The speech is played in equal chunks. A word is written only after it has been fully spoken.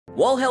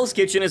While Hell's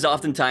Kitchen is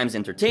oftentimes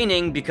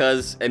entertaining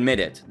because, admit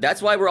it,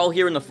 that's why we're all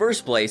here in the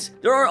first place,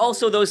 there are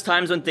also those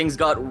times when things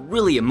got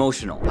really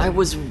emotional. I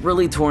was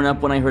really torn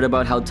up when I heard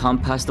about how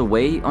Tom passed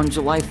away on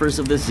July 1st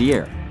of this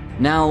year.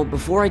 Now,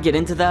 before I get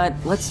into that,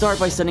 let's start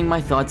by sending my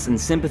thoughts and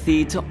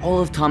sympathy to all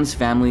of Tom's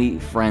family,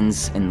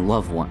 friends, and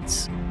loved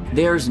ones.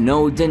 There's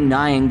no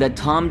denying that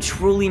Tom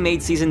truly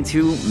made Season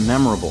 2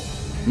 memorable.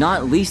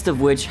 Not least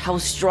of which how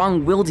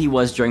strong-willed he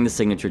was during the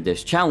Signature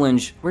Dish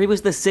Challenge, where he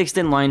was the 6th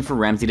in line for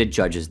Ramsay to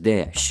judge his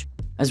dish.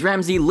 As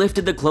Ramsay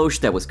lifted the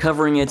cloche that was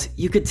covering it,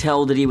 you could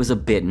tell that he was a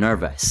bit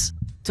nervous.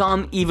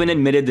 Tom even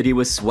admitted that he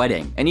was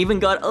sweating, and even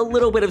got a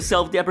little bit of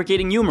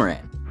self-deprecating humor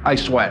in. I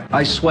sweat.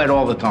 I sweat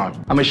all the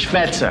time. I'm a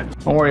schwetzer.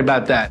 Don't worry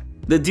about that.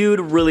 The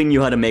dude really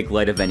knew how to make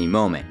light of any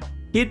moment.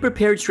 He had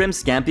prepared shrimp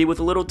scampi with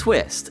a little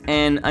twist,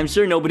 and I'm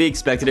sure nobody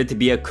expected it to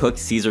be a cooked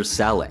Caesar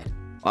salad.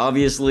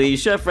 Obviously,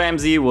 Chef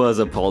Ramsay was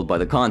appalled by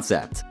the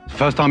concept.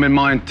 First time in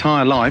my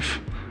entire life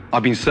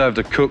I've been served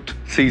a cooked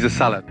Caesar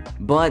salad.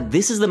 But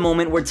this is the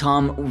moment where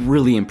Tom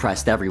really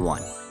impressed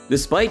everyone.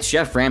 Despite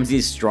Chef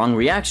Ramsay's strong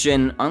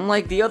reaction,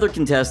 unlike the other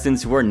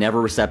contestants who were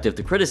never receptive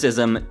to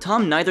criticism,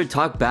 Tom neither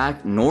talked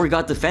back nor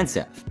got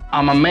defensive.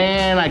 I'm a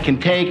man, I can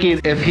take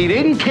it. If he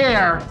didn't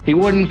care, he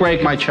wouldn't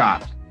break my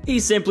chops. He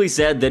simply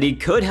said that he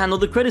could handle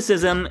the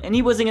criticism and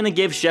he wasn't gonna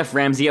give Chef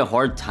Ramsay a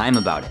hard time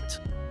about it.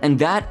 And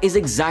that is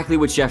exactly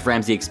what Chef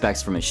Ramsay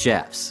expects from his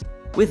chefs.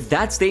 With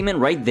that statement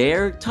right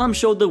there, Tom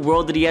showed the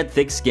world that he had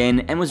thick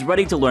skin and was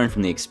ready to learn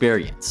from the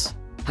experience.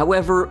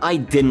 However, I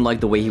didn't like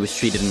the way he was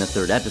treated in the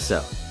 3rd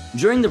episode.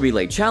 During the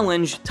relay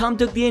challenge, Tom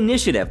took the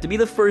initiative to be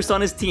the first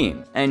on his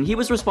team, and he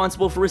was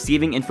responsible for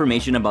receiving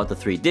information about the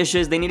 3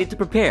 dishes they needed to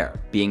prepare,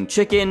 being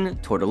chicken,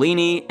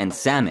 tortellini, and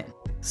salmon.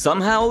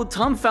 Somehow,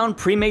 Tom found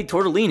pre-made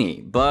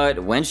tortellini,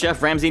 but when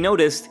Chef Ramsay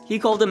noticed, he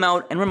called him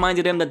out and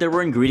reminded him that there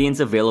were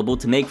ingredients available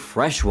to make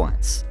fresh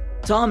ones.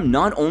 Tom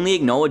not only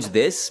acknowledged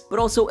this, but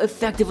also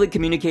effectively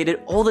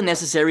communicated all the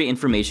necessary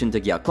information to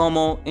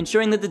Giacomo,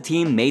 ensuring that the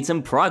team made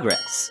some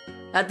progress.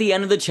 At the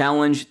end of the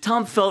challenge,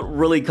 Tom felt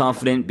really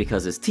confident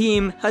because his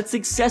team had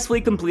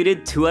successfully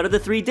completed 2 out of the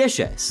 3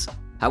 dishes.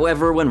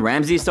 However, when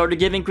Ramsay started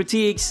giving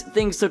critiques,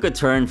 things took a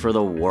turn for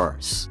the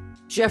worse.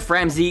 Chef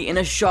Ramsay, in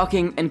a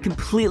shocking and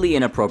completely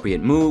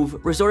inappropriate move,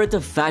 resorted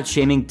to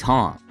fat-shaming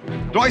Tom.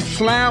 Do I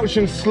slouch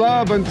and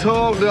slub and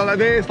talk like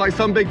this, like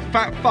some big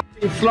fat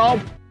fucking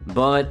slob?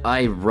 But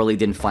I really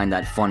didn't find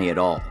that funny at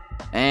all.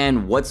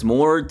 And what's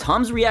more,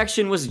 Tom's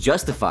reaction was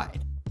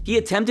justified. He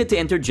attempted to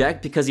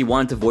interject because he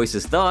wanted to voice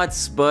his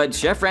thoughts, but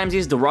Chef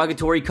Ramsay's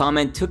derogatory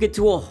comment took it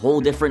to a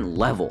whole different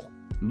level.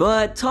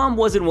 But Tom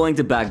wasn't willing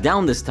to back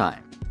down this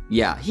time.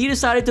 Yeah, he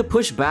decided to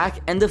push back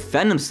and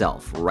defend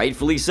himself,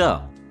 rightfully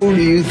so. Who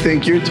do you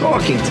think you're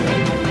talking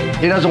to?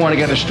 He doesn't want to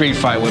get in a street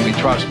fight with me,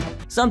 trust me.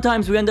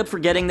 Sometimes we end up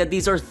forgetting that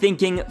these are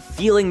thinking,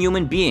 feeling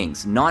human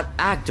beings, not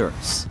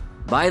actors.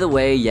 By the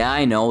way, yeah,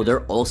 I know,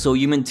 they're also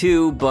human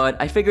too, but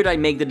I figured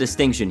I'd make the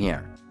distinction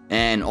here.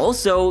 And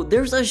also,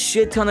 there's a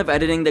shit ton of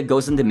editing that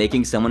goes into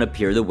making someone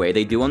appear the way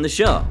they do on the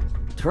show.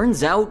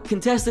 Turns out,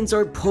 contestants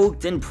are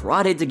poked and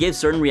prodded to give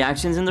certain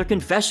reactions in their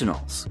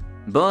confessionals.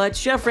 But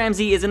Chef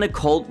Ramsay isn't a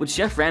cult with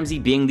Chef Ramsay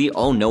being the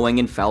all-knowing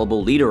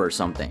infallible leader or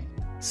something.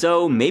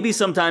 So maybe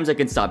sometimes I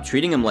can stop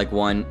treating him like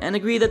one and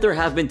agree that there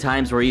have been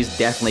times where he's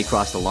definitely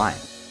crossed the line.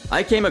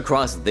 I came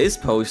across this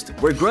post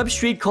where Grub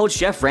Street called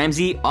Chef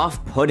Ramsay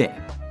off-putting,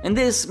 and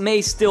this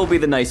may still be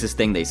the nicest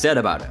thing they said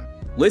about him.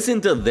 Listen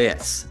to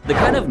this. The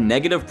kind of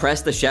negative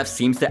press the chef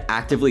seems to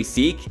actively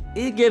seek,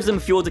 it gives him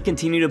fuel to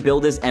continue to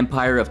build his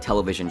empire of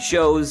television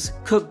shows,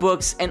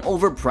 cookbooks, and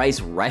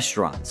overpriced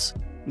restaurants.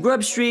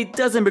 Grub Street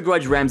doesn't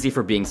begrudge Ramsay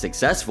for being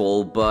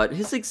successful, but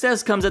his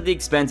success comes at the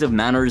expense of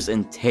manners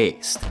and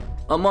taste.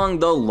 Among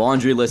the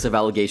laundry list of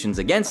allegations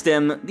against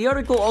him, the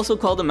article also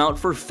called him out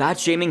for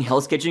fat-shaming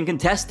Hell's Kitchen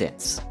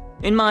contestants.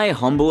 In my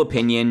humble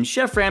opinion,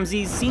 Chef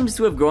Ramsay seems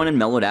to have grown and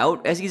mellowed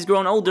out as he's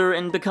grown older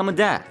and become a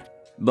dad.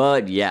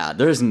 But yeah,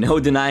 there's no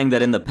denying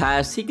that in the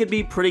past, he could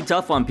be pretty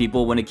tough on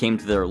people when it came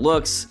to their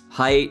looks,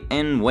 height,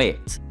 and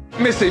weight.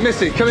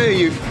 Missy, come here,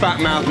 you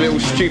fat-mouthed little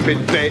stupid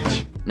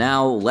bitch.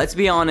 Now, let's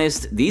be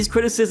honest, these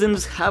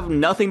criticisms have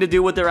nothing to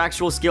do with their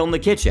actual skill in the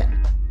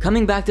kitchen.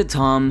 Coming back to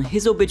Tom,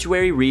 his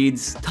obituary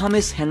reads,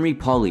 Thomas Henry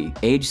Pauley,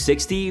 age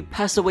 60,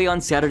 passed away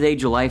on Saturday,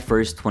 July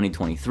 1st,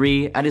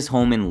 2023 at his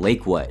home in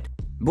Lakewood.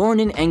 Born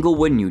in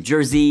Englewood, New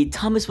Jersey,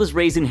 Thomas was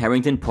raised in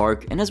Harrington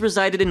Park and has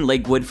resided in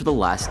Lakewood for the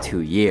last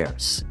 2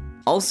 years.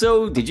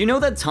 Also, did you know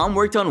that Tom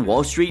worked on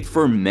Wall Street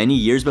for many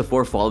years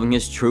before following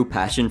his true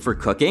passion for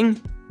cooking?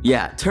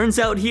 Yeah, turns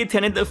out he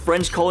attended the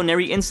French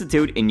Culinary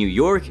Institute in New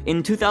York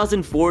in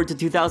 2004 to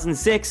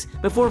 2006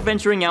 before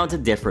venturing out to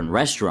different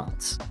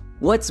restaurants.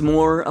 What's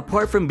more,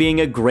 apart from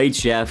being a great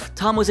chef,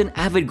 Tom was an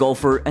avid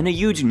golfer and a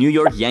huge New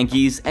York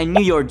Yankees and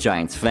New York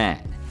Giants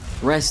fan.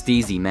 Rest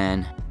easy,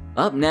 man.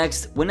 Up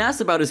next, when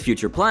asked about his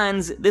future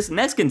plans, this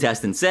next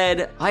contestant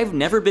said, I've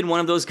never been one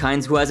of those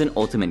kinds who has an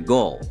ultimate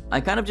goal.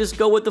 I kind of just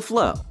go with the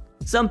flow.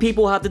 Some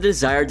people have the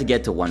desire to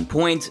get to one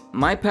point,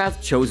 my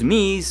path chose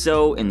me,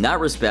 so in that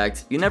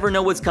respect, you never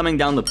know what's coming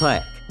down the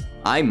pike.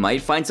 I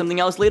might find something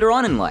else later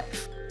on in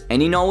life.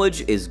 Any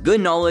knowledge is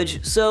good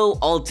knowledge, so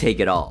I'll take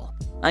it all.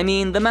 I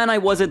mean, the man I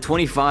was at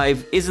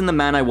 25 isn't the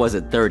man I was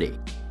at 30.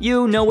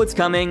 You know what's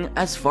coming.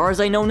 As far as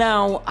I know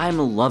now, I'm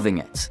loving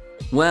it.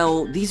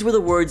 Well, these were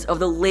the words of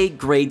the late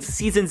great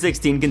season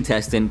 16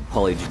 contestant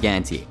Paulie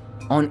Giganti.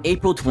 On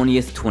April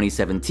 20th,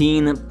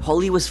 2017,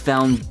 Paulie was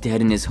found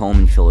dead in his home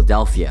in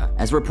Philadelphia,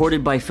 as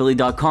reported by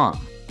Philly.com.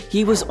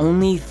 He was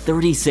only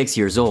 36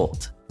 years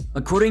old.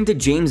 According to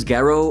James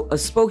Garrow, a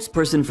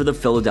spokesperson for the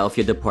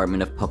Philadelphia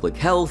Department of Public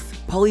Health,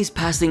 Paulie's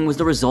passing was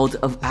the result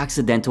of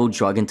accidental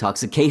drug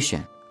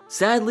intoxication.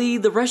 Sadly,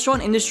 the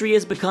restaurant industry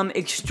has become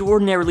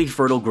extraordinarily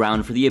fertile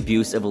ground for the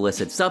abuse of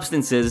illicit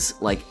substances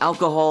like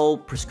alcohol,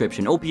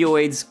 prescription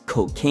opioids,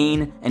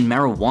 cocaine, and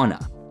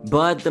marijuana.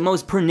 But the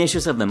most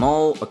pernicious of them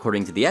all,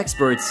 according to the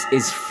experts,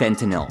 is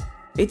fentanyl.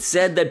 It's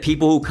said that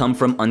people who come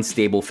from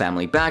unstable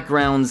family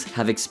backgrounds,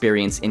 have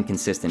experienced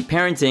inconsistent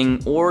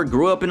parenting, or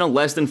grew up in a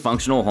less than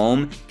functional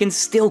home can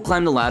still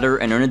climb the ladder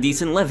and earn a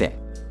decent living.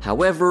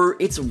 However,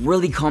 it's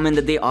really common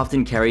that they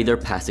often carry their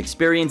past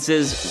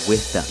experiences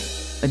with them.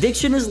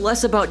 Addiction is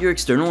less about your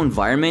external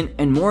environment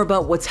and more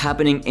about what's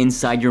happening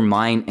inside your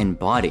mind and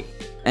body.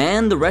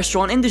 And the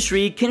restaurant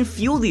industry can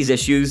fuel these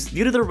issues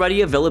due to the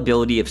ready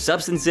availability of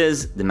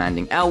substances,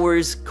 demanding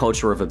hours,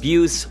 culture of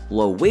abuse,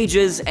 low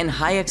wages, and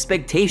high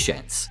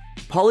expectations.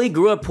 Paulie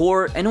grew up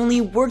poor and only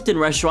worked in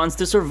restaurants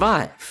to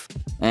survive.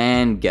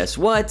 And guess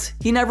what?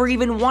 He never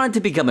even wanted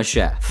to become a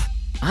chef.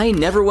 I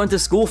never went to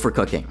school for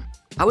cooking.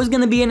 I was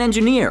gonna be an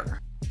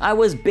engineer. I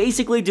was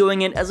basically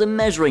doing it as a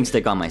measuring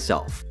stick on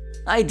myself.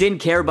 I didn't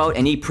care about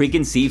any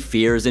preconceived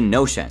fears and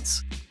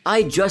notions.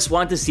 I just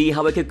wanted to see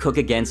how I could cook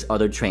against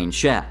other trained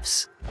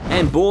chefs.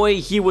 And boy,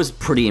 he was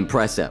pretty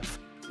impressive.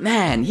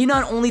 Man, he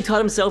not only taught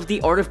himself the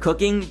art of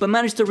cooking, but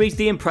managed to reach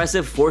the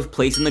impressive 4th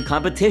place in the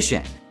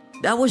competition.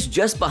 That was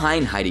just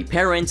behind Heidi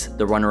Parent,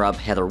 the runner-up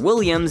Heather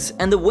Williams,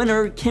 and the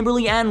winner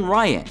Kimberly Ann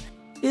Ryan.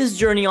 His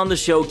journey on the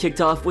show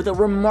kicked off with a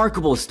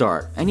remarkable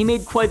start, and he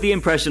made quite the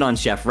impression on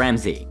Chef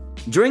Ramsay.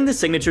 During the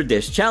Signature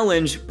Dish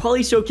Challenge,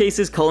 Paulie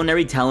showcases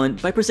culinary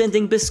talent by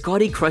presenting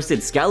biscotti-crusted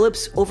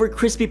scallops over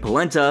crispy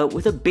polenta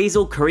with a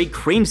basil curry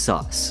cream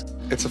sauce.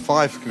 It's a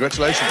 5.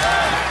 Congratulations.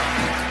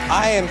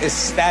 I am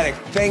ecstatic.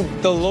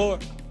 Thank the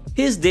Lord.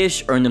 His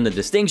dish earned him the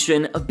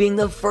distinction of being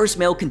the first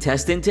male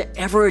contestant to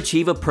ever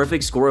achieve a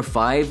perfect score of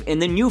 5 in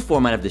the new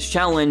format of this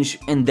challenge,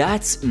 and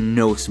that's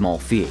no small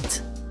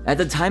feat. At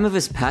the time of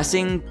his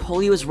passing,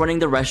 Paulie was running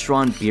the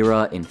restaurant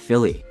Bira in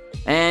Philly.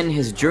 And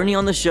his journey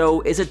on the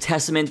show is a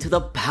testament to the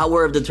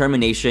power of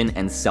determination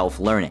and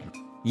self-learning.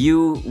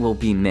 You will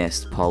be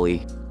missed,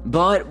 Paulie.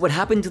 But what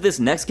happened to this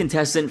next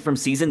contestant from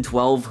season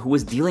 12 who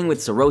was dealing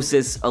with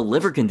cirrhosis, a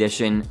liver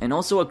condition, and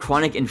also a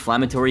chronic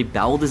inflammatory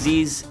bowel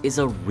disease is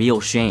a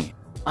real shame.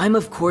 I'm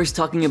of course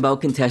talking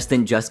about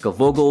contestant Jessica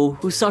Vogel,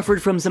 who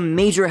suffered from some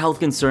major health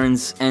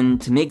concerns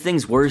and, to make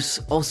things worse,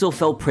 also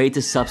fell prey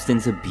to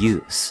substance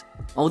abuse.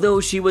 Although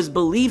she was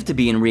believed to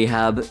be in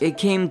rehab, it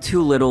came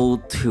too little,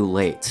 too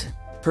late.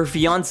 Her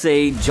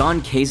fiancé,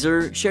 John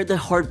Kaiser, shared the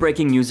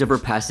heartbreaking news of her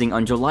passing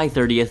on July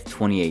 30th,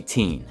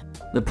 2018.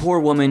 The poor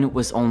woman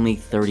was only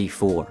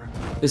 34.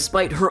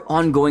 Despite her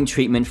ongoing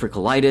treatment for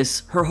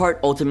colitis, her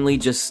heart ultimately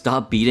just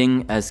stopped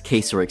beating, as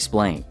Kaiser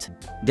explained.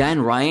 Dan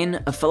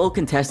Ryan, a fellow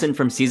contestant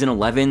from season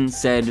 11,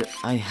 said,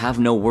 "I have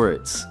no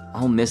words.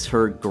 I'll miss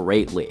her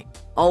greatly.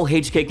 All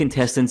HK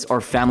contestants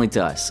are family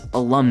to us,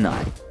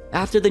 alumni."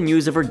 After the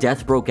news of her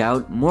death broke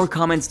out, more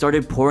comments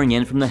started pouring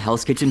in from the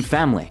Hell's Kitchen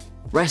family.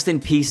 "Rest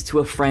in peace to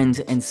a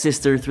friend and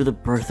sister through the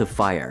birth of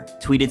fire,"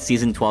 tweeted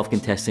season 12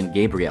 contestant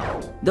Gabriel.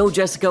 Though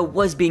Jessica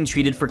was being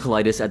treated for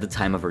colitis at the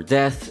time of her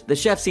death, the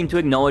chef seemed to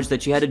acknowledge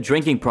that she had a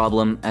drinking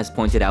problem, as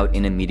pointed out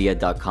in a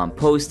media.com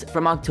post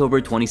from October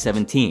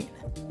 2017.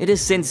 It has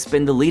since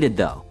been deleted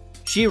though.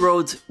 She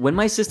wrote, "When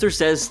my sister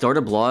says start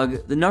a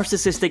blog, the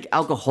narcissistic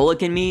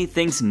alcoholic in me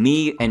thinks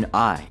me and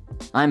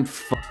I'm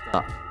fucked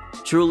up.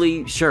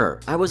 Truly, sure,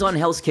 I was on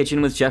Hell's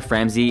Kitchen with Chef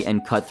Ramsay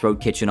and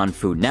Cutthroat Kitchen on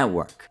Food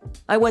Network.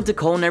 I went to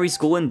culinary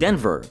school in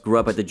Denver, grew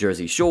up at the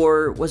Jersey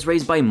Shore, was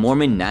raised by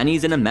Mormon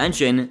nannies in a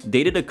mansion,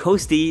 dated a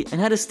coastie,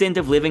 and had a stint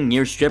of living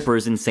near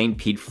strippers in St.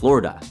 Pete,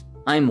 Florida.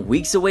 I'm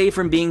weeks away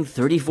from being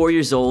 34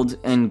 years old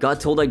and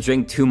got told I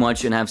drink too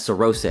much and have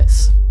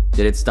cirrhosis.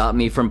 Did it stop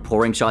me from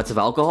pouring shots of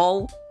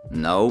alcohol?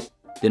 No.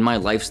 Did my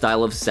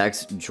lifestyle of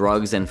sex,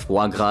 drugs, and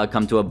foie gras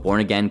come to a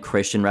born-again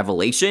Christian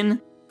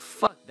revelation?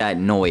 Fuck that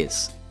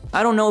noise.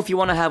 I don't know if you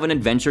want to have an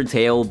adventure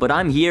tale, but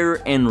I'm here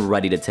and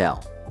ready to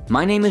tell.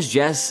 My name is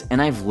Jess,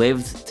 and I've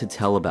lived to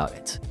tell about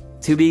it.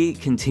 To be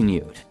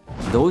continued.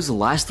 Those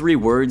last 3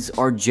 words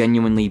are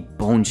genuinely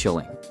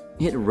bone-chilling.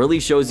 It really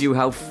shows you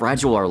how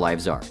fragile our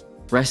lives are.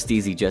 Rest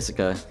easy,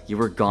 Jessica. You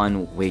were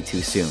gone way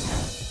too soon.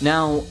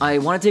 Now, I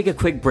want to take a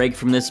quick break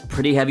from this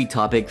pretty heavy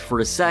topic for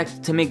a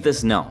sec to make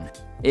this known.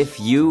 If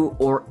you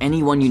or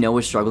anyone you know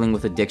is struggling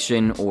with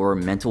addiction or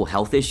mental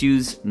health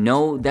issues,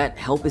 know that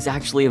help is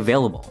actually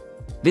available.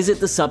 Visit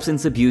the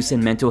Substance Abuse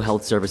and Mental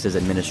Health Services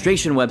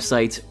Administration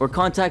website or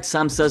contact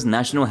SAMHSA's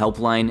National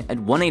Helpline at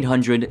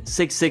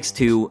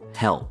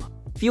 1-800-662-HELP.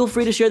 Feel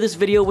free to share this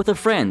video with a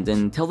friend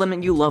and tell them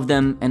that you love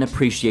them and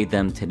appreciate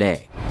them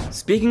today.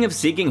 Speaking of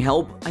seeking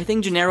help, I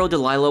think Gennaro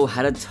DeLillo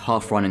had a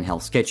tough run in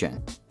Hell's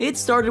Kitchen. It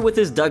started with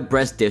his duck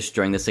breast dish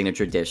during the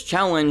Signature Dish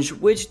Challenge,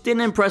 which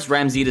didn't impress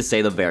Ramsay to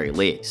say the very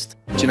least.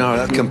 Gennaro,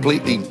 that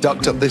completely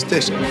ducked up this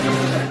dish.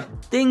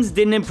 Things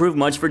didn't improve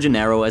much for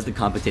Gennaro as the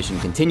competition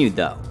continued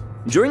though.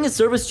 During a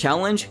service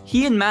challenge,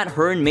 he and Matt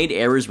Hearn made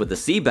errors with the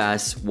sea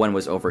bass, one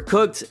was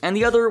overcooked and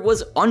the other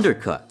was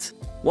undercooked.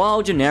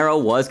 While Gennaro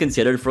was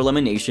considered for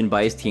elimination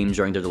by his team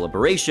during their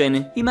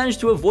deliberation, he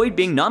managed to avoid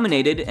being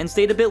nominated and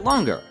stayed a bit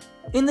longer.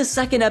 In the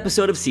second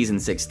episode of season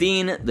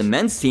 16, the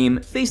men's team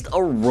faced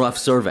a rough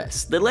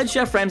service that led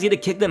Chef Ramsay to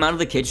kick them out of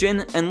the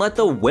kitchen and let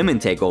the women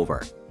take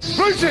over.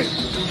 Lucy,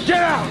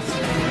 get out!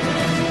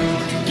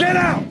 Get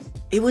out!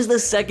 It was the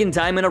second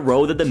time in a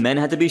row that the men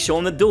had to be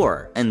shown the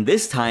door, and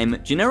this time,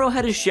 Gennaro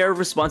had his share of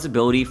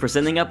responsibility for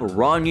sending up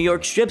raw New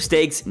York strip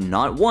steaks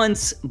not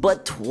once,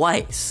 but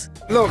twice.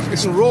 Look,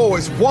 it's raw,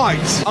 it's white.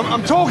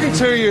 I'm talking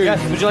to you.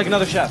 Yes, would you like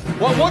another chef?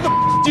 What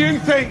the do you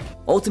think?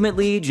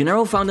 Ultimately,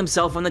 Gennaro found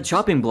himself on the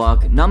chopping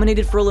block,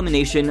 nominated for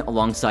elimination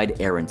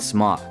alongside Aaron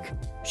Smock.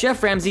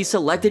 Chef Ramsay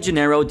selected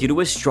Gennaro due to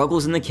his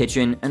struggles in the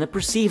kitchen and a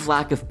perceived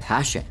lack of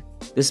passion.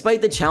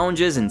 Despite the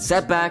challenges and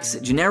setbacks,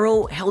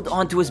 Gennaro held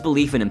on to his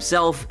belief in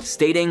himself,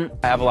 stating,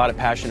 I have a lot of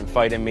passion and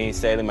fight in me.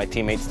 Sadly, my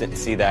teammates didn't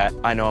see that.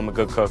 I know I'm a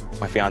good cook.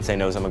 My fiance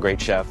knows I'm a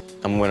great chef.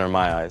 I'm a winner in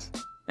my eyes.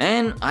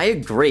 And I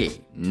agree.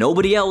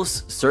 Nobody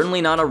else,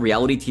 certainly not a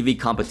reality TV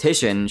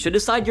competition, should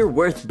decide your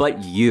worth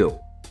but you.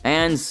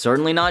 And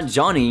certainly not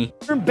Johnny.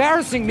 You're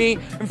embarrassing me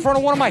in front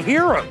of one of my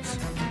heroes.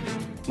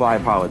 Well, I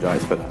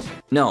apologize for that.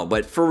 No,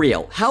 but for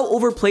real, how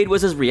overplayed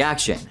was his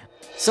reaction?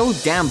 So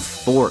damn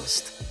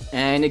forced.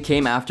 And it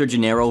came after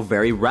Gennaro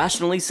very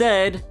rationally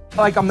said,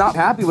 Like, I'm not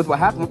happy with what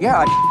happened.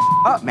 Yeah,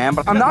 I up, man,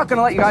 but I'm not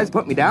gonna let you guys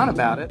put me down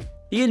about it.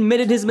 He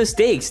admitted his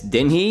mistakes,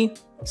 didn't he?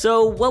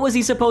 So what was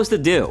he supposed to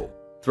do?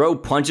 Throw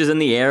punches in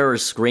the air or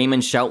scream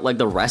and shout like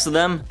the rest of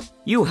them?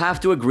 You have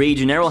to agree,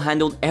 Gennaro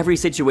handled every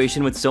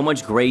situation with so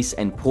much grace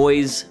and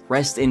poise.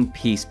 Rest in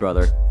peace,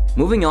 brother.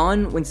 Moving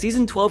on, when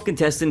season 12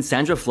 contestant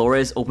Sandra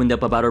Flores opened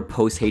up about her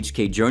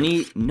post-HK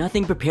journey,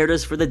 nothing prepared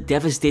us for the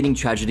devastating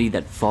tragedy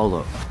that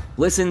followed.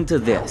 Listen to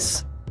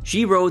this.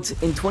 She wrote,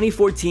 in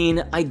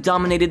 2014, I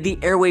dominated the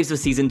airwaves of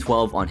season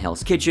 12 on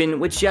Hell's Kitchen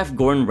with Chef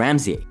Gordon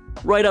Ramsay,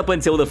 right up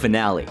until the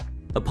finale.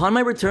 Upon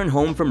my return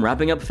home from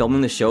wrapping up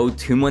filming the show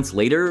 2 months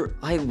later,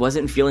 I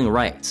wasn't feeling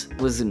right,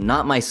 was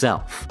not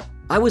myself.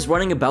 I was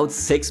running about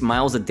 6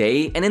 miles a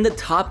day and in the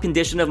top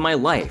condition of my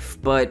life,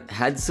 but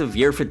had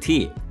severe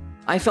fatigue.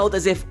 I felt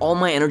as if all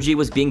my energy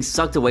was being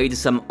sucked away to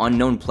some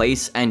unknown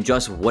place and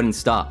just wouldn't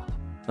stop.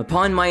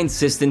 Upon my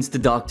insistence to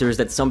doctors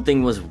that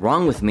something was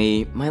wrong with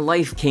me, my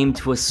life came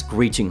to a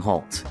screeching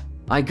halt.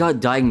 I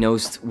got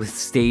diagnosed with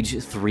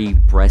stage 3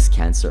 breast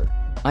cancer.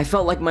 I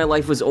felt like my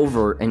life was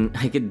over and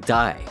I could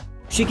die.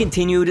 She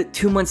continued,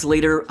 2 months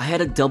later, I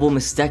had a double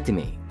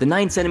mastectomy. The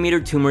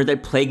 9-centimeter tumor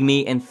that plagued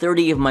me and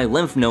 30 of my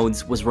lymph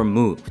nodes was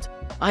removed.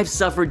 I've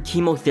suffered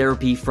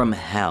chemotherapy from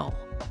hell.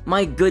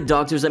 My good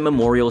doctors at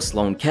Memorial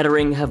Sloan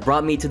Kettering have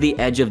brought me to the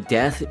edge of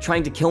death,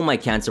 trying to kill my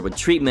cancer with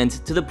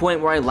treatment to the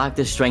point where I lack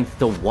the strength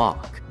to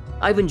walk.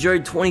 I've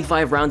endured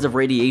 25 rounds of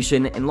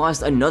radiation and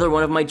lost another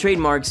one of my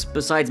trademarks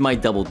besides my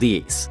double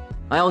Ds.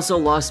 I also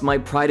lost my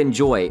pride and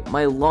joy,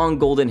 my long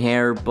golden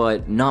hair,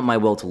 but not my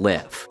will to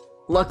live.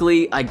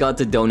 Luckily, I got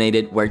to donate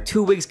it where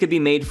 2 wigs could be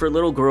made for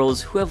little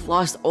girls who have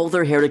lost all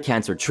their hair to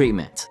cancer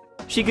treatment.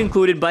 She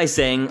concluded by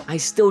saying, I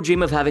still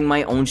dream of having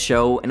my own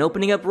show and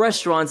opening up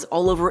restaurants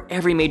all over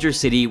every major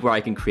city where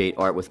I can create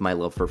art with my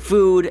love for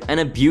food and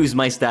abuse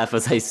my staff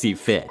as I see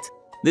fit.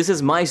 This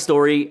is my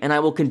story and I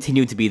will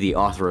continue to be the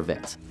author of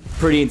it.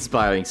 Pretty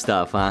inspiring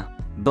stuff, huh?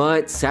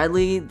 But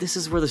sadly, this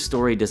is where the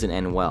story doesn't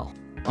end well.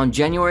 On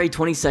January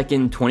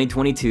 22nd,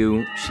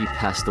 2022, she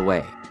passed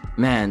away.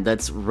 Man,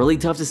 that's really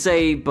tough to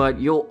say, but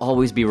you'll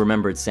always be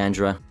remembered,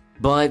 Sandra.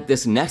 But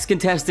this next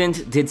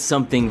contestant did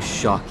something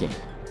shocking.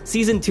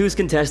 Season 2's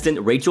contestant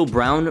Rachel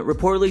Brown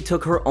reportedly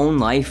took her own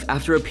life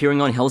after appearing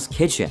on Hell's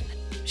Kitchen.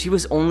 She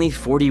was only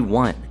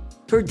 41.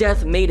 Her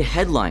death made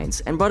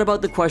headlines and brought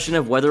about the question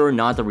of whether or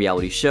not the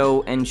reality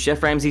show and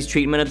Chef Ramsay's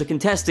treatment of the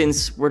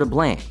contestants were to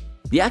blame.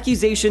 The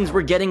accusations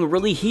were getting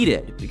really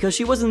heated because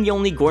she wasn't the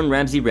only Gordon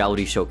Ramsay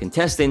reality show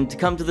contestant to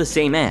come to the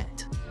same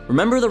end.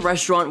 Remember the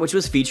restaurant which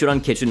was featured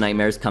on Kitchen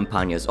Nightmares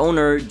Campagna's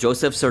owner,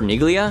 Joseph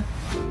Cerniglia?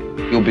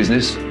 Your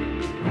business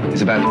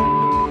is about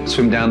to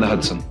swim down the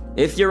Hudson.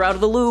 If you're out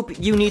of the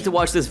loop, you need to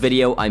watch this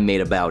video I made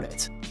about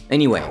it.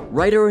 Anyway,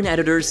 writer and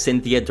editor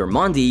Cynthia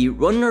Dermondi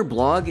wrote in her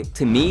blog,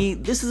 to me,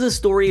 this is a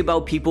story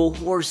about people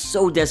who are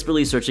so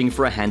desperately searching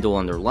for a handle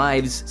on their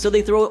lives, so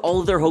they throw all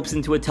of their hopes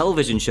into a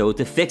television show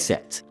to fix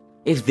it.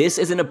 If this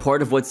isn't a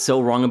part of what's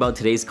so wrong about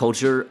today's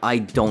culture, I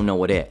don't know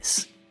what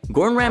is.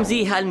 Gordon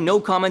Ramsay had no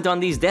comment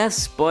on these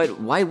deaths, but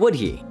why would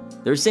he?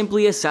 They're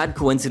simply a sad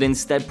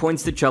coincidence that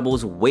points to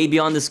troubles way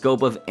beyond the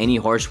scope of any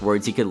harsh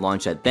words he could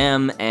launch at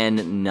them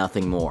and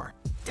nothing more.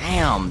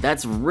 Damn,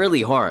 that's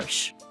really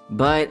harsh.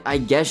 But I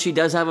guess she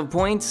does have a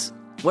point.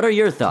 What are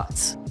your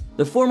thoughts?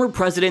 The former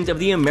president of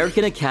the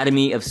American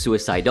Academy of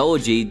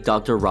Suicidology,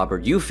 Dr.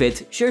 Robert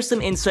Ufit, shares some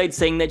insight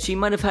saying that she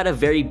might have had a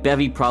very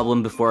bevy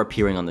problem before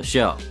appearing on the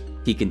show.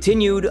 He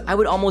continued, "I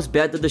would almost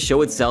bet that the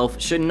show itself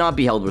should not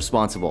be held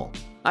responsible.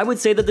 I would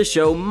say that the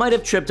show might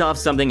have tripped off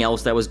something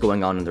else that was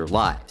going on in their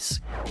lives.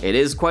 It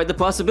is quite the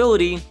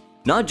possibility.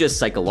 Not just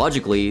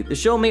psychologically, the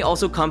show may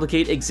also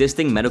complicate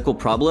existing medical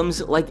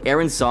problems like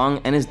Aaron's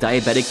song and his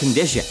diabetic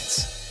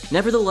conditions.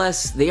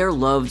 Nevertheless, they are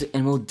loved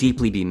and will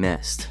deeply be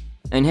missed.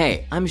 And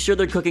hey, I'm sure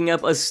they're cooking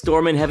up a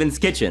storm in Heaven's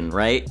Kitchen,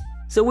 right?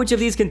 So which of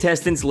these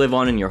contestants live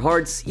on in your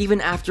hearts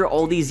even after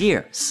all these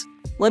years?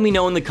 Let me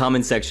know in the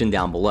comment section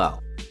down below.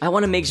 I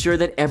want to make sure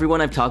that everyone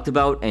I've talked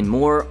about and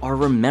more are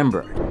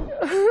remembered."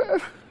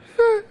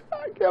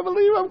 I can't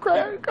believe I'm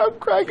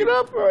cracking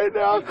up right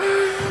now.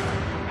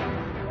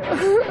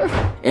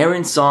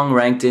 Aaron's song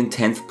ranked in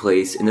 10th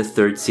place in the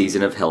 3rd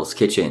season of Hell's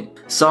Kitchen.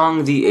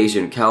 Song, the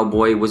Asian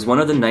cowboy, was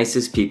one of the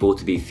nicest people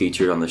to be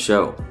featured on the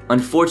show.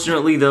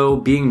 Unfortunately though,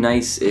 being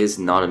nice is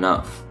not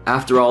enough.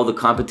 After all, the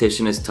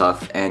competition is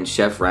tough and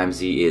Chef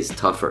Ramsay is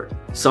tougher.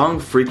 Song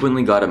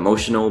frequently got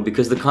emotional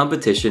because the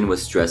competition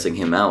was stressing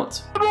him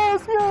out.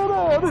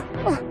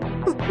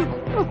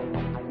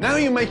 Now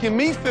you're making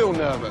me feel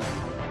nervous.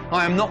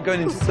 I am not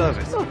going into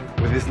service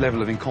with this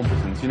level of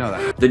incompetence, you know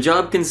that. The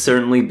job can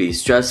certainly be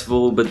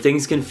stressful, but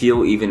things can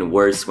feel even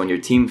worse when your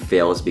team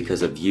fails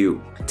because of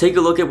you. Take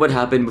a look at what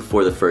happened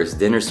before the first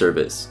dinner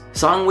service.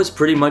 Song was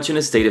pretty much in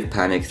a state of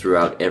panic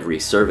throughout every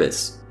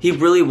service. He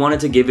really wanted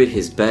to give it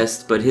his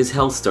best, but his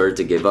health started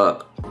to give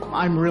up.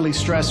 I'm really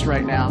stressed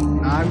right now.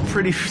 I'm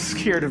pretty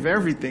scared of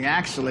everything,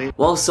 actually.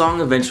 While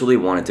Song eventually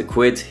wanted to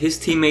quit, his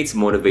teammates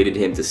motivated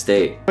him to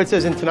stay. Quits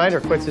isn't tonight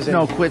or quits isn't?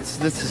 No, quits,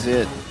 this is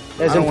it.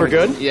 As in for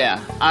good? Yeah,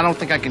 I don't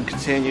think I can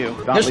continue.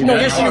 Yes, no,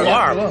 yes you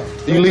are.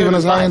 You leaving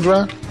us high and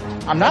dry?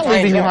 I'm not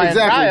leaving you high and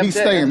dry. Exactly, he's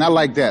staying. I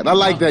like that. I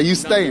like that. You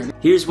staying.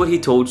 Here's what he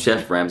told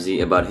Chef Ramsay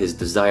about his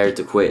desire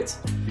to quit.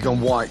 You gone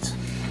white.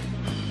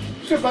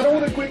 Chef, I don't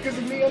want to quit because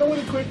of me. I don't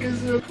want to quit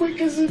because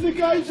the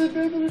guys that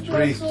are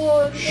trying so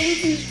hard.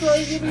 Everybody's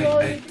trying really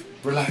hard.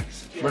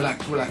 Relax,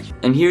 relax, relax.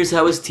 And here's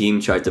how his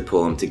team tried to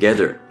pull him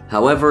together.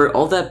 However,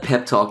 all that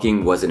pep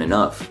talking wasn't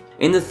enough.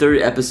 In the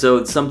 3rd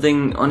episode,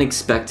 something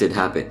unexpected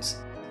happened.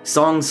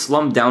 Song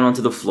slumped down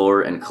onto the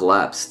floor and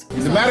collapsed.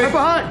 He's a medic.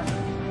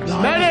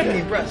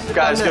 Medic!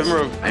 Guys, give him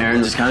room.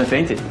 Aaron just kind of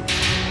fainted.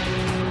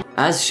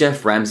 As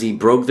Chef Ramsay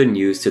broke the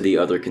news to the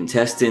other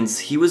contestants,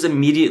 he was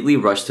immediately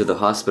rushed to the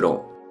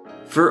hospital.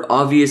 For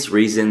obvious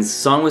reasons,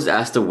 Song was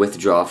asked to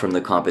withdraw from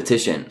the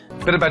competition.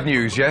 Bit of bad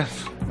news,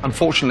 yes.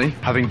 Unfortunately,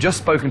 having just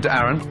spoken to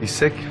Aaron, he's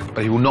sick,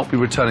 but he will not be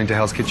returning to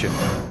Hell's Kitchen.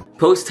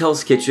 Post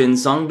Hell's Kitchen,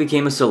 Song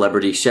became a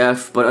celebrity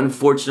chef, but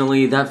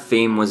unfortunately that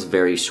fame was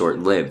very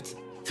short-lived.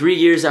 3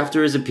 years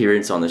after his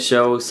appearance on the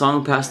show,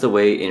 Song passed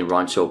away in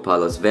Rancho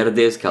Palos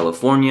Verdes,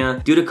 California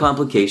due to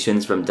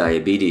complications from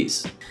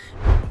diabetes.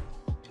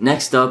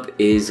 Next up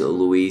is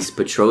Luis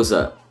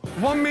Petroza.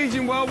 1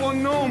 medium well,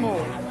 1 normal.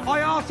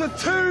 I asked for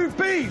 2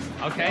 beef.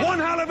 Okay. 1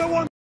 hell of a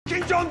 1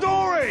 John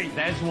Dory.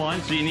 That's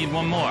 1, so you need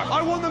 1 more.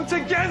 I want them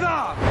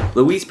together.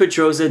 Luis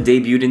Petroza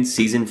debuted in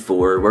season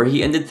 4 where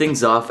he ended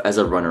things off as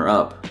a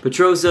runner-up.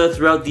 Petroza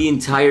throughout the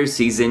entire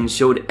season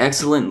showed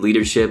excellent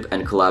leadership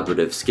and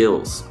collaborative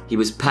skills. He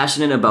was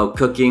passionate about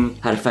cooking,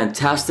 had a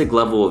fantastic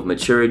level of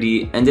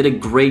maturity, and did a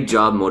great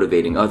job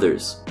motivating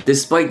others.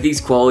 Despite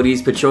these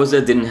qualities,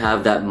 Petroza didn't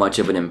have that much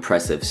of an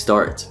impressive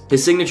start.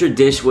 His signature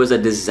dish was a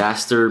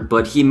disaster,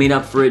 but he made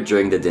up for it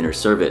during the dinner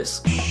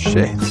service.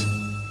 Shit.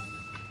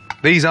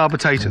 These are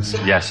potatoes?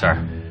 Yes, sir.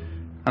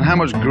 And how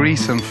much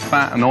grease and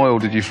fat and oil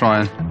did you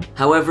fry in?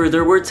 However,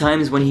 there were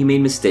times when he made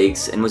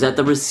mistakes and was at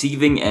the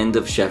receiving end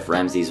of Chef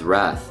Ramsay's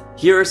wrath.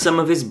 Here are some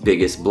of his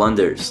biggest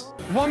blunders.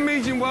 1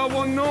 medium well,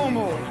 1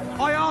 normal.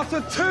 I asked for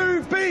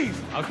 2 beef.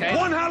 Okay.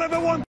 1 hell of a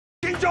 1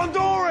 John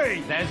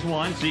Dory. That's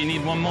 1, so you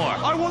need 1 more.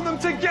 I want them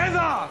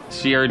together.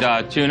 Seared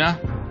tuna,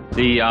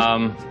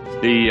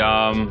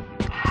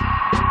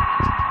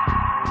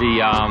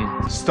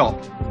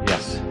 Stop.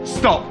 Yes.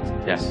 Stop.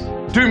 Yes.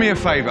 Do me a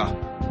favor.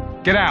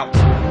 Get out.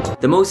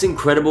 The most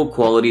incredible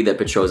quality that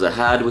Petroza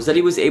had was that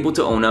he was able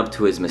to own up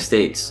to his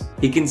mistakes.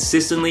 He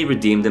consistently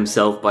redeemed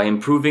himself by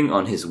improving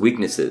on his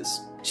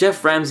weaknesses.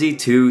 Chef Ramsay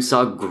too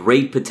saw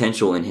great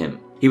potential in him.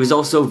 He was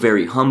also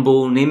very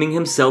humble, naming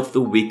himself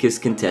the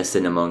weakest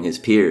contestant among his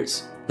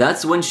peers.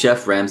 That's when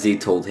Chef Ramsay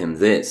told him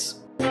this.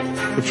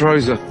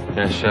 Petroza.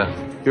 Yes, chef.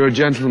 You're a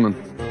gentleman.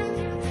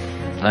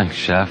 Thanks,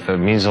 chef. It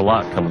means a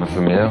lot coming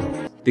from you.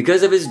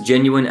 Because of his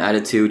genuine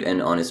attitude and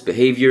honest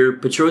behavior,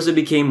 Petroza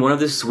became one of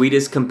the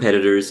sweetest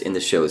competitors in the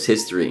show's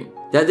history.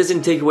 That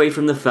doesn't take away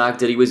from the fact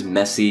that he was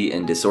messy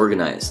and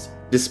disorganized.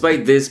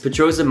 Despite this,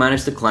 Petroza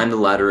managed to climb the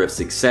ladder of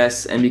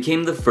success and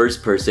became the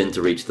first person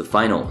to reach the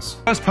finals.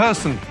 First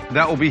person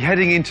that will be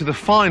heading into the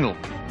final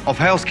of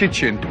Hell's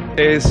Kitchen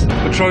is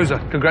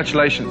Petroza.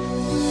 Congratulations.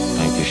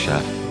 Thank you,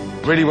 chef.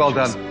 Really well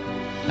done.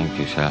 Thank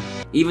you, chef.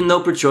 Even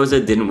though Petroza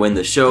didn't win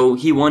the show,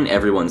 he won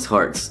everyone's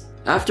hearts.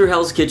 After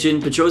Hell's Kitchen,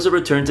 Petroza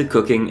returned to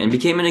cooking and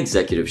became an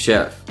executive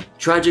chef.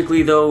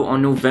 Tragically though, on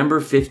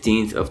November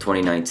 15th of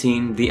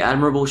 2019, the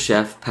admirable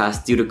chef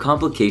passed due to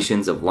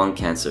complications of lung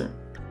cancer.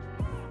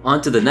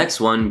 On to the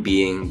next one,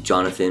 being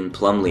Jonathan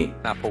Plumlee.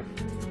 Apple.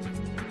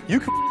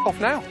 You can off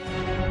now.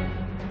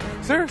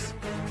 Serious?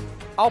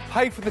 I'll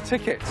pay for the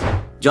tickets.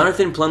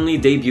 Jonathan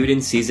Plumlee debuted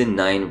in season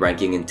 9,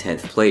 ranking in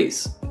 10th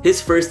place. His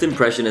first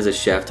impression as a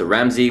chef to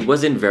Ramsay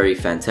wasn't very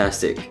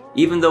fantastic.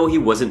 Even though he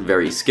wasn't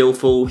very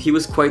skillful, he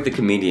was quite the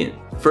comedian.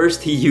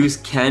 First, he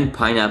used canned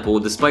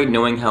pineapple despite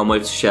knowing how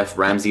much Chef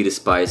Ramsay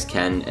despised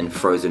canned and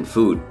frozen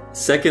food.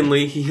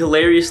 Secondly, he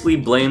hilariously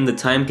blamed the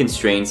time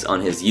constraints on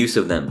his use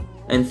of them.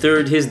 And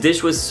third, his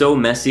dish was so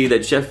messy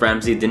that Chef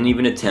Ramsay didn't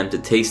even attempt to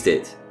taste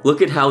it.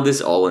 Look at how this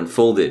all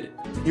unfolded.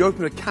 You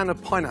open a can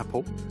of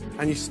pineapple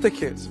and you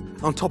stick it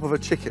on top of a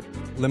chicken.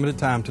 Limited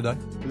time today.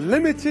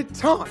 Limited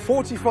time.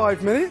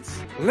 45 minutes.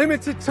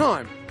 Limited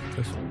time.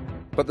 Yes.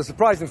 But the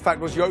surprising fact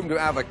was you opened it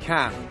out of a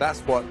can.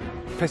 That's what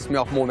pissed me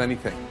off more than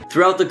anything.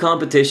 Throughout the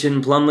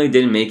competition, Plumlee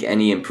didn't make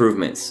any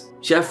improvements.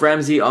 Chef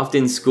Ramsay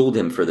often schooled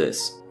him for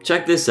this.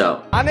 Check this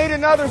out. I need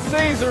another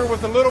Caesar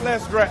with a little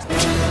less dressing.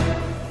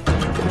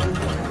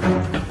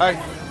 Hey,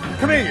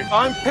 come here.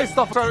 I'm pissed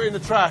off. Throw it in the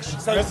trash.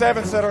 Miss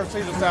Evans said her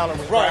Caesar salad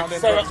was brown.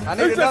 I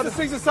need another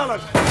Caesar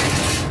salad.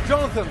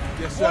 Jonathan,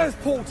 yes, sir. Why is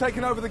Paul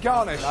taking over the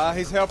garnish?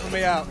 He's helping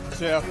me out,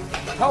 Chef.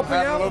 Helping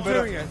out or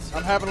doing it?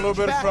 I'm having a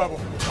little bit of trouble.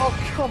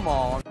 Oh, come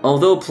on.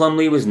 Although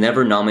Plumlee was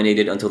never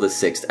nominated until the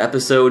 6th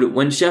episode,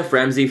 when Chef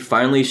Ramsay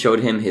finally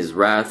showed him his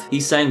wrath, he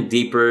sank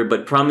deeper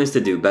but promised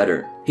to do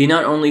better. He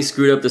not only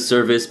screwed up the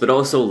service but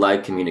also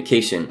lacked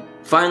communication.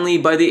 Finally,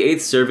 by the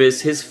 8th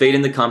service, his fate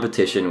in the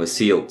competition was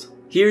sealed.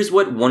 Here's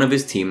what one of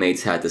his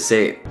teammates had to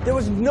say. There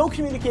was no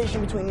communication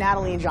between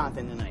Natalie and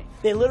Jonathan tonight.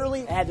 They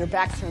literally had their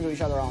backs turned to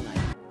each other all night.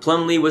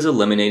 Plumlee was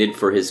eliminated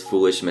for his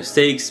foolish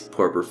mistakes,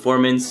 poor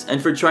performance,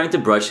 and for trying to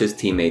brush his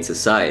teammates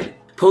aside.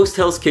 Post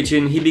Hell's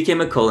Kitchen, he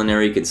became a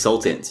culinary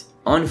consultant.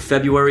 On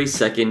February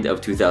 2nd of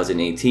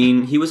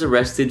 2018, he was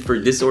arrested for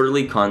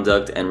disorderly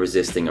conduct and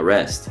resisting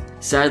arrest.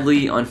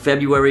 Sadly, on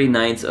February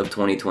 9th of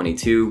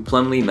 2022,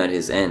 Plumlee met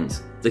his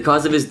end. The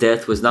cause of his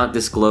death was not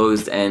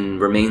disclosed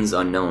and remains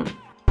unknown.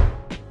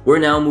 We're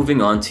now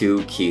moving on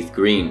to Keith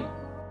Green.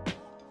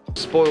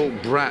 Spoiled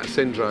brat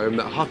syndrome,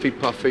 that huffy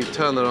puffy,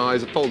 turn their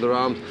eyes, fold their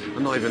arms,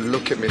 and not even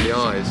look at me in the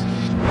eyes.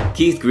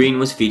 Keith Green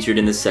was featured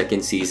in the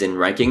 2nd season,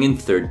 ranking in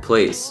 3rd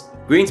place.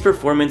 Green's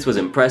performance was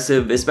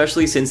impressive,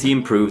 especially since he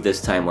improved as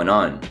time went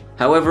on.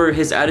 However,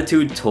 his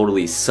attitude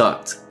totally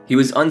sucked. He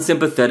was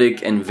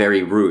unsympathetic and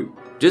very rude.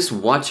 Just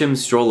watch him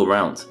stroll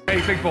around.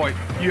 Hey, big boy,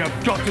 you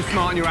have got to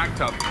smarten your act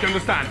up. Do you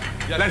understand?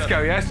 Yes, let's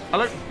go, yes?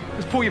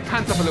 Let's pull your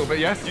pants up a little bit,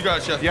 yes? You got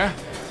it, Chef. Yeah?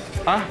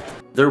 Huh?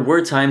 There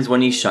were times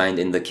when he shined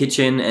in the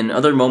kitchen and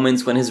other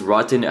moments when his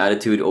rotten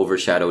attitude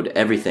overshadowed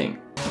everything.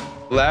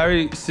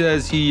 Larry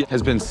says he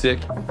has been sick,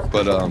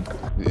 but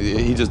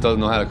he just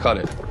doesn't know how to cut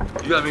it.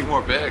 You gotta make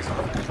more bags.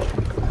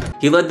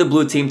 He led the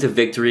blue team to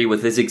victory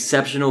with his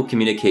exceptional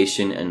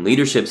communication and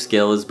leadership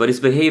skills, but his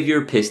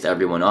behavior pissed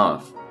everyone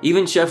off.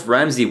 Even Chef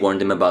Ramsay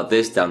warned him about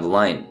this down the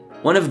line.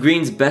 One of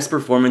Green's best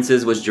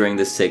performances was during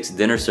the 6th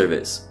dinner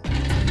service.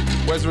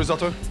 Where's the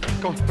risotto?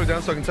 Come on, put it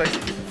down so I can taste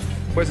it.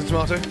 Where's the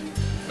tomato?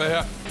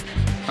 Yeah.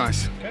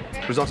 Nice.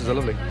 Risottos are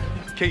lovely.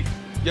 Keith.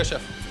 Yes,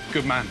 Chef.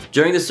 Good man.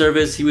 During the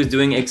service, he was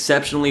doing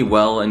exceptionally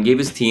well and gave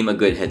his team a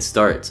good head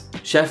start.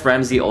 Chef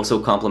Ramsay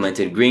also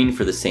complimented Green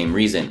for the same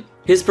reason.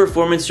 His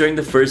performance during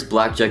the first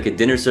blackjack at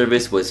dinner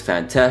service was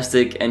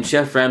fantastic, and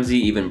Chef Ramsay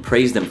even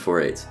praised him for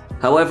it.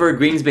 However,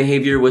 Green's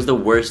behavior was the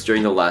worst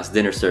during the last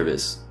dinner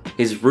service.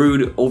 His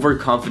rude,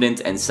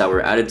 overconfident, and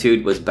sour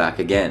attitude was back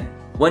again.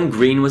 When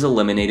Green was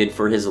eliminated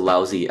for his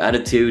lousy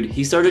attitude,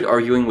 he started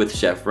arguing with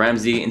Chef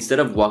Ramsay instead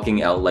of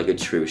walking out like a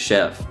true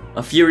chef.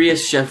 A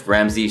furious Chef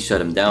Ramsay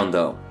shut him down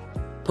though.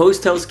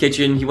 Post Hell's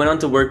Kitchen, he went on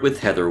to work with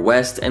Heather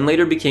West and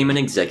later became an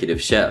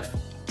executive chef.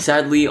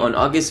 Sadly, on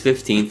August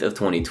 15th of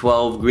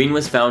 2012, Green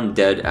was found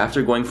dead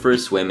after going for a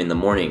swim in the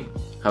morning.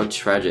 How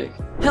tragic.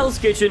 Hell's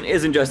Kitchen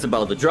isn't just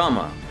about the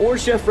drama, or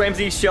Chef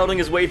Ramsay shouting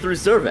his way through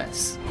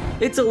service.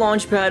 It's a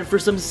launchpad for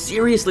some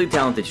seriously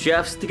talented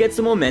chefs to get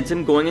some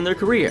momentum going in their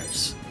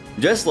careers.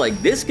 Just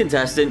like this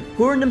contestant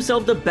who earned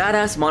himself the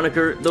badass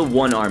moniker, the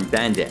One-Armed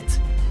Bandit.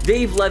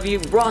 Dave Levy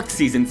rocked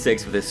Season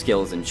 6 with his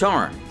skills and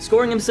charm,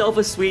 scoring himself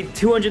a sweet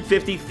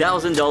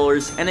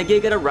 $250,000 and a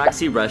gig at a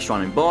Raxi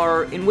restaurant and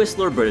bar in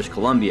Whistler, British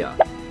Columbia.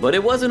 But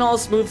it wasn't all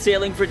smooth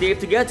sailing for Dave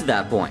to get to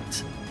that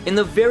point. In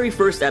the very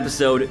first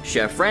episode,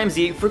 Chef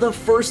Ramsay, for the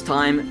first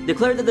time,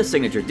 declared that the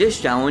Signature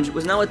Dish Challenge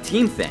was now a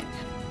team thing.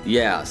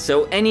 Yeah,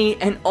 so any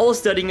and all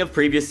studying of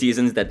previous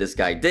seasons that this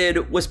guy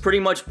did was pretty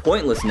much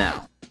pointless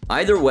now.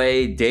 Either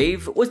way,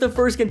 Dave was the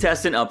first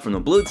contestant up from the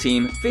blue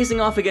team,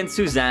 facing off against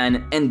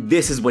Suzanne, and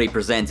this is what he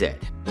presented.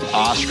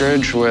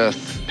 Ostrich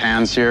with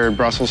pan-seared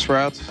Brussels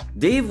sprouts.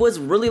 Dave was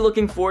really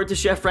looking forward to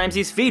Chef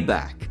Ramsay's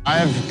feedback.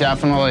 I've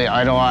definitely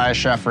idolized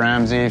Chef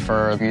Ramsay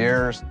for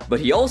years. But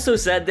he also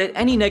said that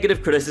any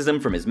negative criticism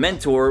from his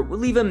mentor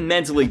would leave him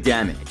mentally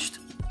damaged.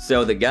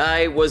 So the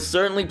guy was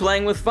certainly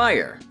playing with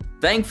fire.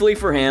 Thankfully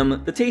for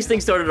him, the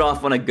tasting started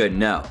off on a good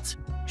note.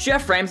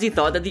 Chef Ramsay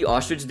thought that the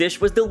ostrich dish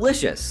was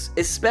delicious,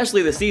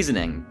 especially the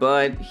seasoning,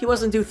 but he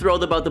wasn't too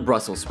thrilled about the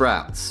Brussels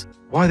sprouts.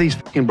 Why are these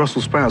f***ing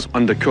Brussels sprouts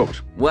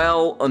undercooked?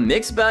 Well, a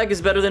mixed bag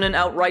is better than an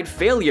outright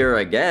failure,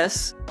 I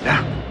guess.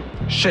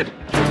 Yeah, shit.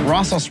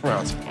 Brussels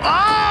sprouts.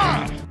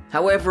 Ah!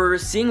 However,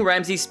 seeing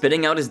Ramsay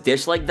spitting out his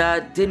dish like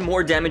that did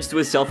more damage to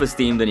his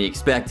self-esteem than he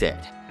expected.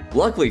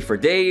 Luckily for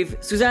Dave,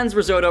 Suzanne's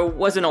risotto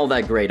wasn't all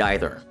that great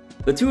either.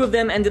 The two of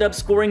them ended up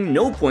scoring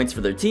no points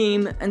for their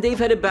team, and Dave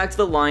headed back to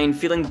the line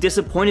feeling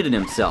disappointed in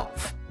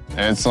himself.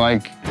 It's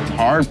like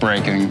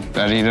heartbreaking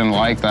that he didn't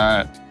like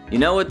that. You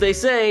know what they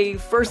say,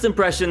 first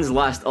impressions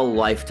last a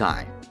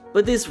lifetime.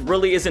 But this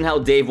really isn't how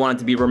Dave wanted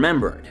to be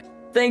remembered.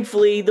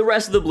 Thankfully, the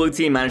rest of the blue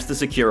team managed to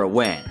secure a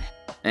win.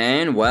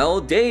 And,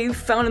 well, Dave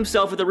found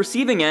himself at the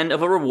receiving end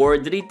of a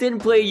reward that he didn't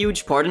play a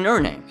huge part in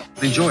earning.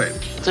 Enjoy it.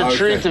 It's a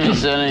treat to be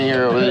sitting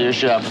here with your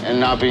chef and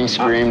not being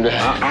screamed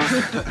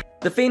at.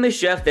 The famous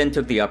chef then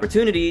took the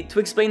opportunity to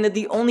explain that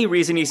the only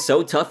reason he's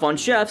so tough on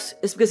chefs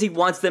is because he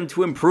wants them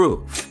to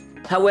improve.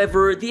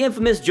 However, the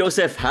infamous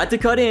Joseph had to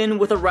cut in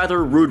with a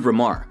rather rude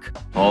remark.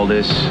 All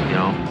this,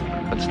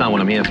 that's not what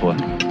I'm here for.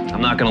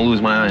 I'm not gonna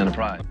lose my eye on the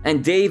prize.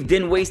 And Dave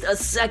didn't waste a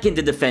second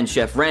to defend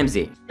Chef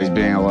Ramsay. He's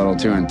being a little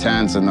too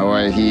intense in the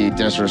way he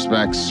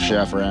disrespects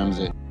Chef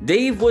Ramsay.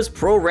 Dave was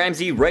pro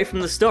Ramsay right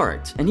from the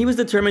start, and he was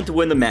determined to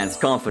win the man's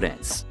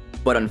confidence.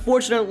 But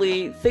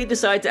unfortunately, fate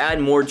decided to add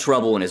more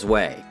trouble in his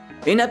way.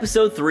 In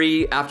episode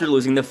 3, after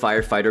losing the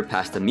firefighter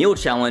past the meal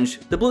challenge,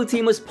 the blue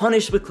team was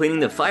punished with cleaning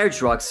the fire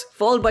trucks,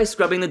 followed by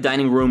scrubbing the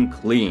dining room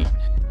clean.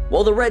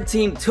 While the red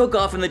team took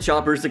off in the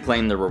choppers to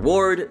claim the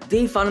reward,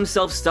 Dave found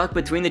himself stuck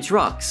between the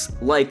trucks,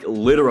 like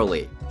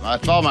literally. I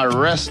felt my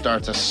wrist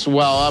start to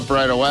swell up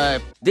right away.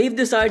 Dave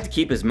decided to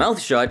keep his mouth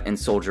shut and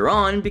soldier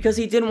on because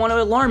he didn't want to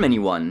alarm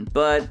anyone,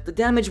 but the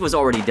damage was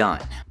already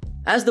done.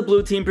 As the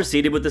blue team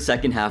proceeded with the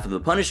second half of the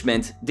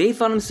punishment, Dave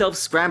found himself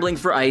scrambling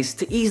for ice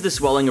to ease the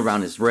swelling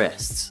around his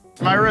wrists.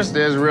 My wrist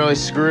is really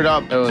screwed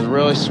up. It was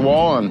really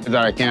swollen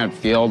that I can't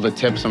feel the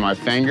tips of my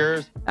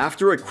fingers.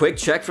 After a quick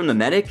check from the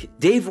medic,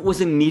 Dave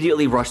was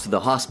immediately rushed to the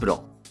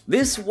hospital.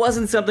 This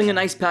wasn't something an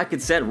ice pack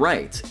could set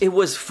right. It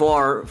was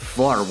far,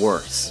 far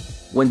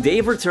worse. When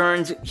Dave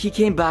returned, he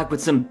came back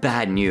with some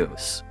bad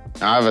news.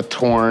 I have a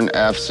torn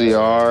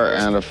FCR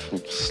and a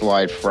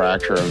slight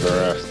fracture of the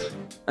wrist.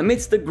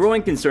 Amidst the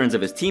growing concerns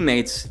of his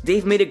teammates,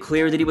 Dave made it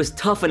clear that he was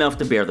tough enough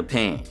to bear the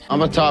pain.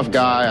 I'm a tough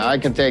guy, I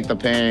can take the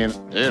pain.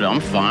 Dude, I'm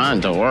fine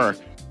to work.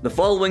 The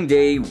following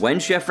day, when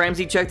Chef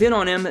Ramsay checked in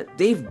on him,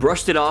 Dave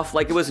brushed it off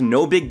like it was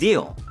no big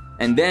deal.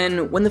 And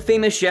then, when the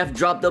famous chef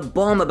dropped a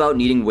bomb about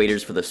needing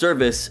waiters for the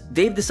service,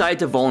 Dave decided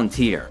to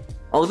volunteer.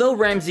 Although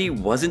Ramsay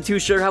wasn't too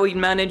sure how he'd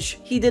manage,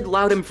 he did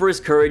laud him for his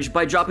courage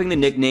by dropping the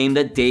nickname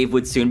that Dave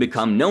would soon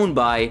become known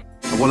by,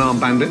 a one-armed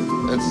bandit?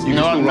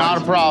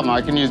 Not a problem.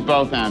 I can use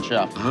both hands,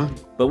 chef.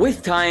 But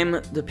with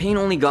time, the pain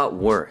only got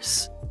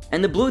worse.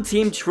 And the blue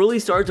team truly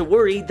started to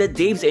worry that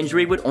Dave's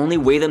injury would only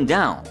weigh them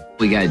down.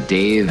 We got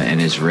Dave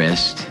and his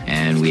wrist,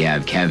 and we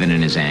have Kevin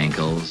and his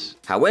ankles.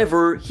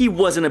 However, he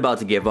wasn't about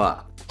to give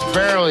up.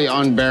 Fairly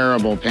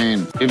unbearable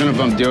pain. Even if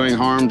I'm doing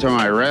harm to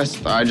my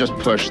wrist, I just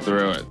push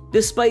through it.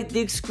 Despite the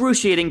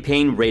excruciating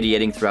pain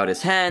radiating throughout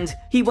his hand,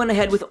 he went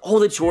ahead with all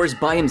the chores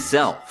by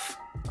himself.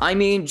 I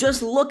mean,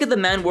 just look at the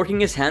man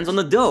working his hands on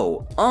the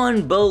dough.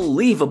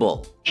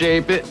 Unbelievable.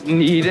 Shape it,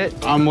 knead it.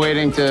 I'm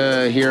waiting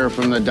to hear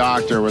from the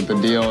doctor what the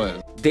deal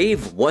is.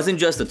 Dave wasn't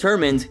just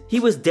determined, he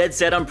was dead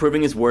set on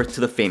proving his worth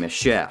to the famous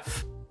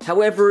chef.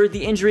 However,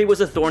 the injury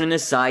was a thorn in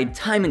his side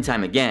time and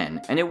time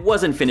again, and it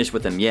wasn't finished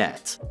with him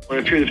yet. For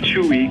a period of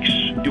 2 weeks,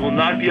 you will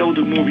not be able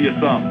to move your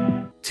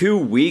thumb. 2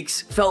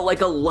 weeks felt like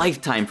a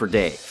lifetime for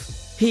Dave.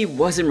 He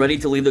wasn't ready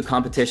to leave the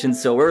competition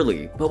so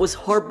early, but was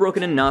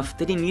heartbroken enough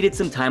that he needed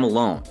some time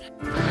alone.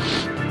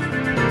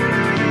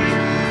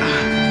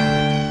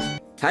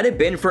 Had it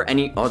been for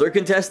any other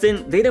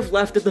contestant, they'd have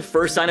left at the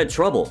first sign of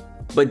trouble.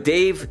 But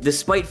Dave,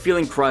 despite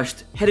feeling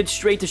crushed, headed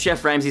straight to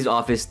Chef Ramsay's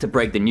office to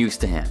break the news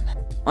to him.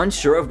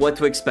 Unsure of what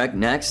to expect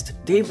next,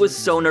 Dave was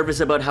so nervous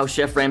about how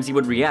Chef Ramsay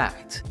would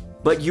react.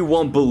 But you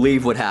won't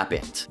believe what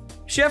happened.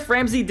 Chef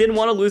Ramsay didn't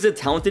want to lose a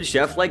talented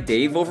chef like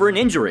Dave over an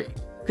injury.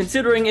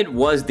 Considering it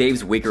was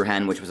Dave's weaker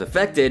hand which was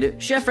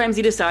affected, Chef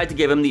Ramsay decided to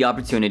give him the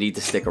opportunity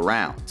to stick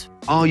around.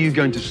 Are you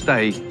going to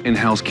stay in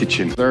Hell's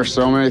Kitchen? There are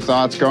so many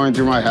thoughts going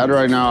through my head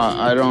right now,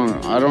 I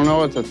don't know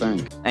what to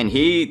think. And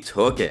he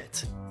took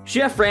it.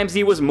 Chef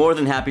Ramsay was more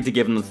than happy to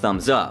give him the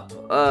thumbs up.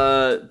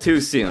 Too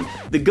soon.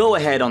 The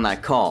go-ahead on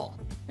that call.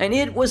 And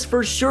it was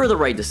for sure the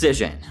right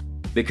decision.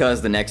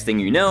 Because the next thing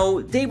you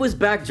know, Dave was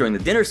back during the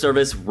dinner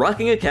service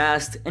rocking a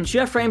cast, and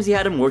Chef Ramsay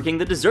had him working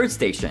the dessert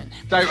station.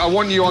 Dave, I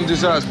want you on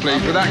desserts,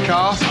 please. With that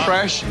cast,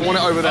 fresh. I want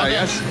it over there,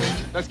 yes?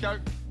 Let's go.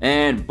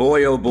 And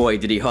boy oh boy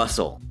did he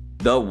hustle.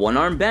 The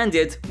one-armed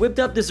bandit whipped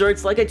up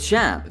desserts like a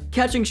champ,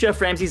 catching Chef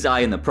Ramsay's eye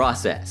in the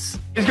process.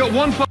 He's got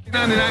one fucking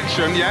hand in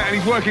action, yeah, and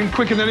he's working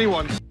quicker than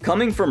anyone.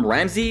 Coming from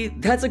Ramsay,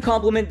 that's a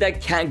compliment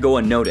that can't go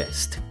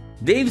unnoticed.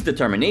 Dave's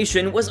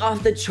determination was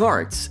off the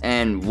charts,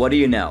 and what do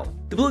you know?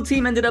 The blue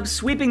team ended up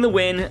sweeping the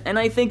win, and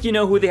I think you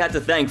know who they had to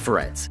thank for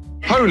it.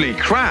 Holy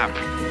crap!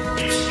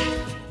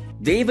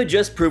 Dave had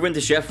just proven to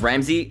Chef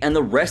Ramsay and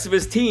the rest of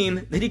his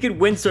team that he could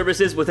win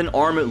services with an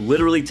arm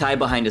literally tied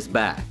behind his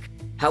back.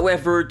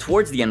 However,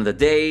 towards the end of the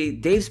day,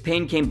 Dave's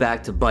pain came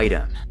back to bite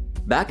him.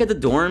 Back at the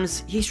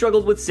dorms, he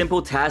struggled with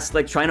simple tasks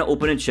like trying to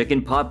open a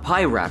chicken pot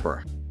pie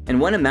wrapper.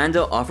 And when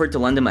Amanda offered to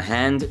lend him a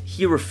hand,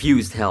 he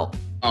refused help.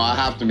 Oh, I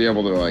have to be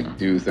able to,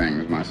 do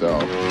things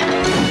myself.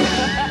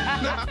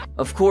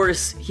 Of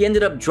course, he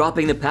ended up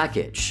dropping the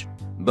package.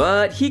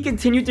 But he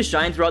continued to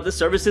shine throughout the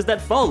services that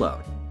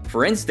followed.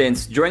 For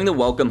instance, during the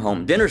welcome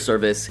home dinner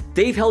service,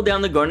 Dave held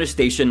down the garnish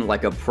station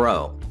like a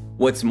pro.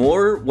 What's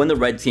more, when the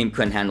red team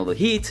couldn't handle the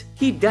heat,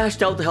 he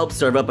dashed out to help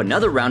serve up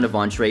another round of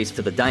entrees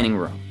to the dining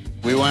room.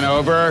 We went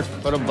over,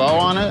 put a bow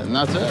on it, and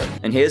that's it.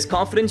 And his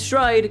confident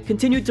stride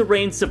continued to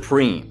reign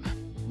supreme.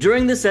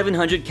 During the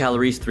 700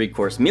 calories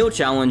 3-course meal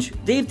challenge,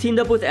 Dave teamed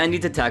up with Andy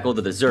to tackle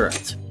the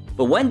dessert.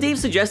 But when Dave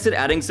suggested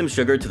adding some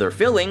sugar to their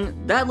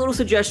filling, that little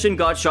suggestion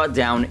got shot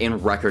down in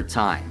record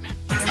time.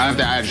 I have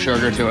to add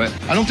sugar to it.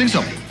 I don't think so.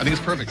 I think it's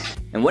perfect.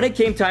 And when it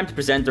came time to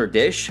present their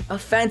dish, a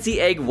fancy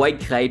egg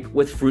white crepe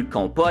with fruit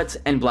compote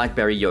and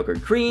blackberry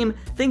yogurt cream,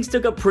 things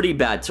took a pretty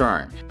bad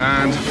turn.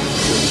 And...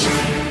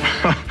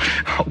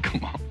 oh,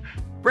 come on.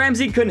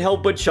 Ramsay couldn't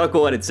help but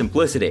chuckle at its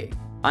simplicity.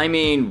 I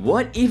mean,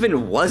 what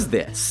even was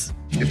this?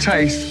 It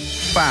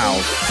tastes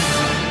foul.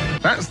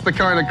 That's the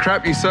kind of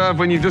crap you serve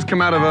when you've just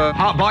come out of a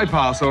heart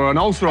bypass or an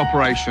ulcer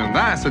operation.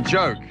 That's a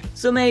joke.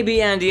 So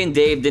maybe Andy and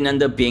Dave didn't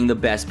end up being the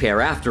best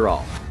pair after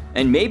all.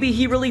 And maybe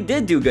he really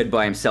did do good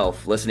by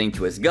himself, listening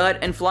to his gut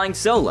and flying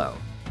solo.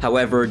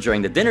 However,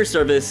 during the dinner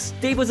service,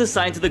 Dave was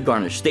assigned to the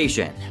garnish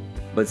station.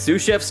 But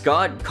sous chef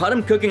Scott caught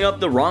him cooking up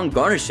the wrong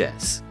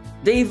garnishes.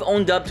 Dave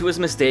owned up to his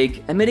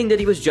mistake, admitting that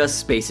he was just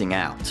spacing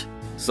out.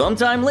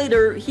 Sometime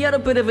later, he had a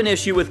bit of an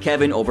issue with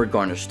Kevin over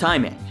garnish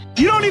timing.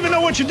 You don't even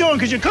know what you're doing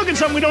because you're cooking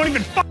something we don't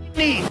even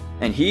need.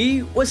 And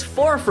he was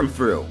far from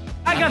through.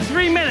 I got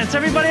 3 minutes.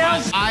 Everybody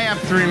else? I have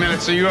 3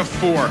 minutes, so you have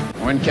 4.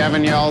 When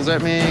Kevin yells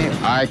at me,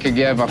 I could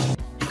give a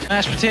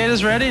Mashed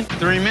potatoes ready?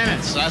 3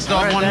 minutes. I still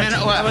have 1 minute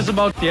left. That was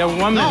about,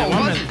 1 minute,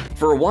 1 minute.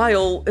 For a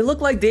while, it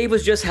looked like Dave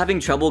was just having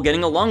trouble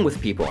getting along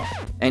with people.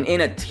 And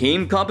in a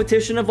team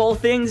competition of all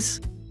things,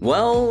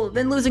 well,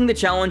 then losing the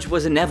challenge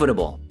was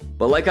inevitable.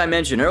 But like I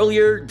mentioned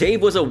earlier,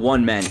 Dave was a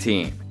one-man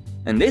team.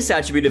 And this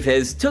attribute of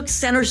his took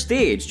center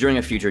stage during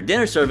a future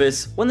dinner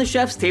service when the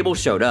chef's table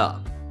showed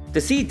up.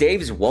 To see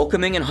Dave's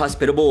welcoming and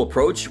hospitable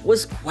approach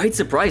was quite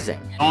surprising.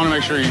 I want to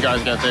make sure you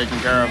guys get taken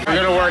care of. We're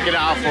going to work it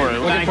out for you.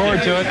 Looking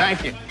forward to it.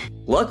 Thank you.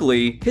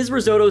 Luckily, his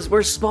risottos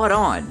were spot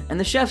on, and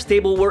the chef's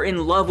table were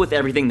in love with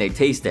everything they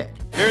tasted.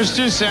 Here's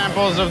 2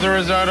 samples of the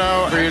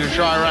risotto for you to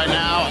try right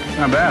now.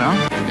 Not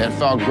bad, huh? It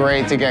felt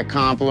great to get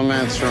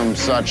compliments from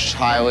such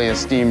highly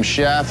esteemed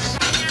chefs.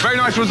 Very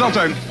nice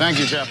risotto. Thank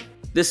you, chef.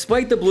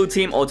 Despite the blue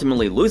team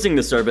ultimately losing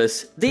the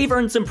service, Dave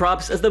earned some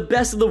props as the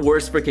best of the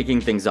worst for kicking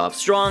things off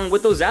strong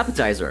with those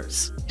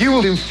appetizers. You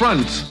were in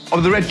front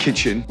of the red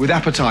kitchen with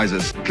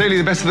appetizers. Clearly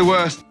the best of the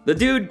worst. The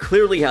dude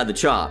clearly had the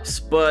chops,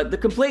 but the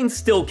complaints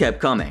still kept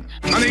coming.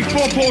 I need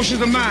 4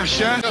 portions of mash,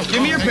 yeah?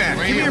 Give me a bet.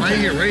 Give me a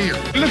bet. Right here.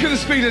 Look at the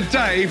speed of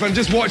Dave and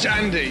just watch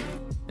Andy.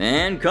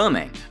 And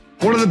coming.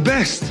 One of the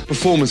best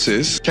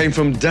performances came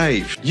from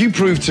Dave. You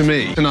proved to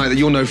me tonight that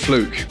you're no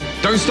fluke.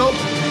 Don't stop.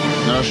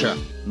 No, chef.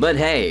 But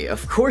hey,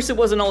 of course it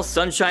wasn't all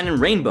sunshine and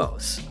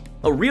rainbows.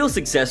 A real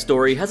success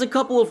story has a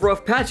couple of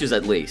rough patches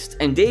at least,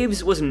 and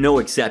Dave's was no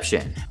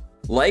exception.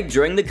 Like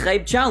during the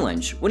crepe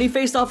challenge, when he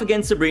faced off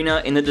against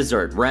Sabrina in the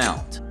dessert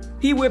round.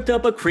 He whipped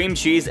up a cream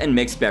cheese and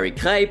mixed berry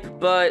crepe,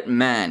 but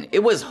man, it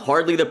was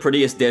hardly the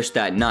prettiest dish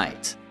that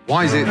night.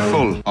 Why is it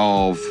full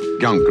of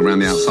gunk around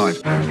the outside?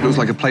 It looks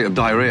like a plate of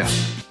diarrhea.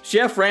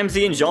 Chef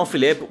Ramsay and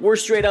Jean-Philippe were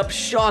straight up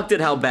shocked at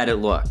how bad it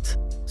looked.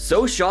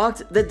 So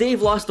shocked that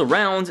Dave lost the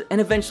round and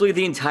eventually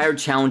the entire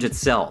challenge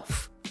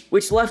itself,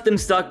 which left them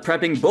stuck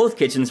prepping both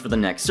kitchens for the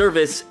next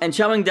service and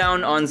chowing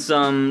down on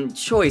some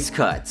choice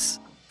cuts.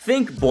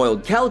 Think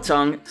boiled cow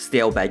tongue,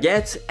 stale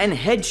baguette, and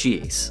head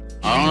cheese.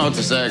 I don't know what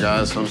to say,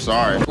 guys. I'm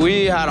sorry.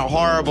 We had a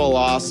horrible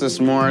loss this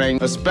morning,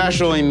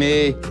 especially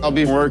me. I'll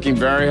be working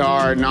very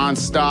hard,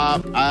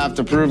 non-stop. I have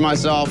to prove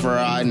myself or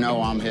I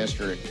know I'm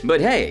history.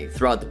 But hey,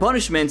 throughout the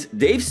punishment,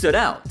 Dave stood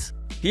out.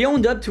 He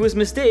owned up to his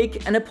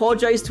mistake and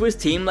apologized to his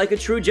team like a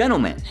true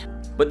gentleman.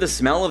 But the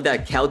smell of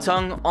that cow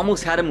tongue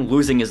almost had him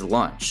losing his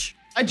lunch.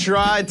 I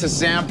tried to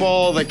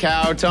sample the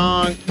cow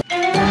tongue.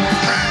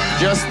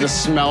 Just the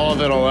smell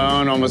of it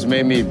alone almost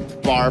made me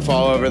barf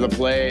all over the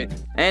plate.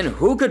 And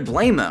who could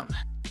blame him?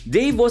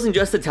 Dave wasn't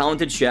just a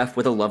talented chef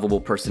with a lovable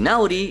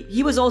personality,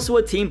 he was also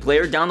a team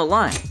player down the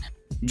line.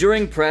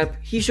 During prep,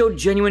 he showed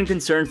genuine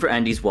concern for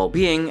Andy's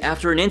well-being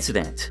after an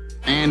incident.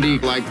 Andy,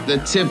 like the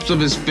tips of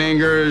his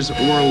fingers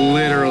were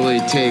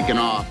literally taken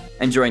off.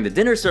 And during the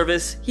dinner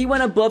service, he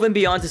went above and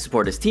beyond to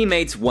support his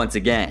teammates once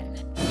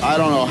again. I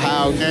don't know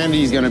how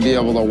Andy's gonna be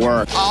able to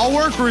work. I'll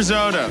work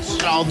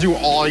risottos. I'll do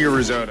all your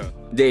risotto.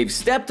 Dave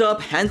stepped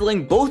up,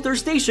 handling both their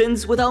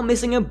stations without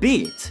missing a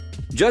beat.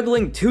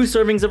 Juggling 2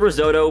 servings of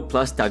risotto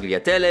plus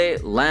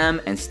tagliatelle, lamb,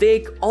 and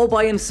steak all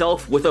by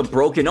himself with a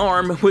broken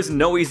arm was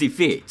no easy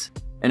feat.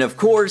 And of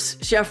course,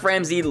 Chef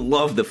Ramsay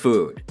loved the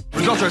food.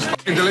 Risotto's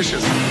fucking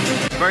delicious.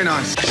 Very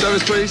nice.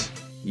 Service, please.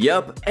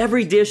 Yup,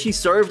 every dish he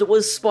served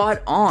was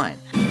spot on.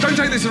 Don't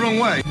take this the wrong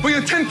way, but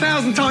you're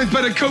 10,000 times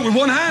better cook with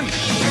one hand.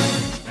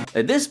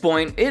 At this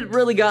point, it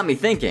really got me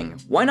thinking,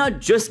 why not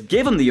just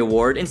give him the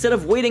award instead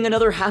of waiting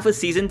another half a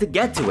season to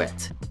get to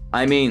it?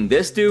 I mean,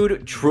 this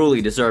dude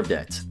truly deserved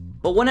it.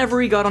 But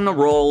whenever he got on a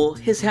roll,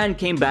 his hand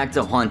came back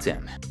to haunt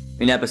him.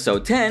 In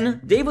episode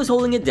 10, Dave was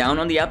holding it down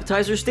on the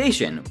appetizer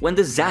station when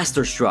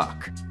disaster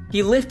struck.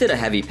 He lifted a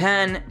heavy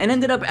pan and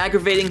ended up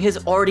aggravating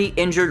his already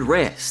injured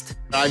wrist.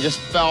 I just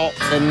felt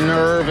the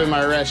nerve in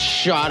my wrist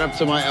shot up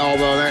to my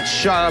elbow, then it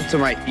shot up to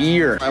my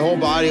ear. My whole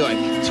body like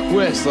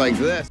twists like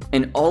this.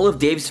 And all of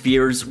Dave's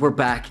fears were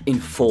back in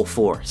full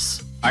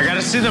force. I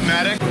gotta see the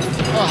medic.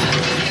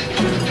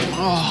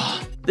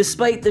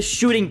 Despite the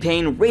shooting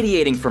pain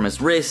radiating from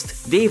his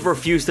wrist, Dave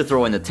refused to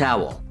throw in the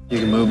towel. You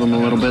can move him a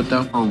little bit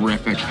though.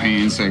 Horrific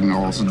pain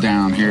signals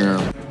down here.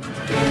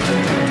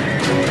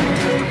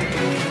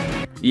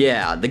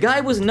 Yeah, the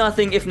guy was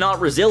nothing if not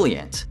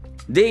resilient.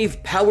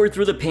 Dave powered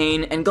through the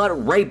pain and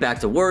got right back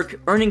to work,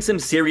 earning some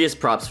serious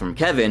props from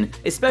Kevin,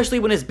 especially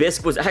when his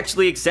bisque was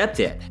actually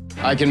accepted.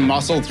 I can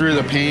muscle through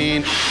the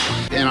pain,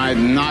 and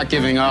I'm not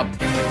giving up.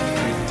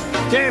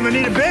 Damn, I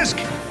need a bisque.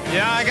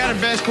 Yeah, I got a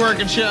bisque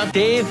working, Chef.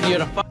 Dave, you're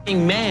the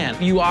fucking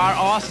man. You are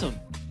awesome.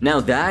 Now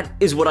that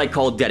is what I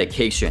call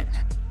dedication.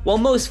 While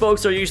most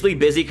folks are usually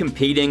busy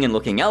competing and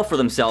looking out for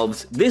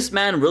themselves, this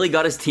man really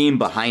got his team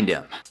behind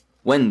him.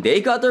 When they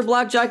got their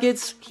black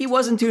jackets, he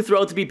wasn't too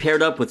thrilled to be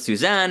paired up with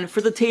Suzanne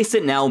for the Taste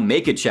It Now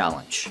Make It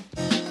challenge.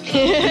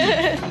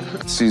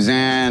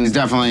 Suzanne is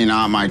definitely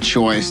not my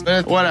choice,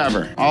 but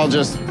whatever. I'll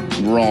just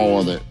roll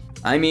with it.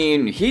 I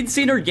mean, he'd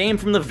seen her game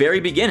from the very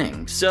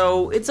beginning,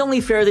 so it's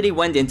only fair that he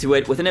went into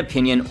it with an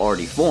opinion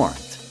already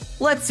formed.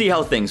 Let's see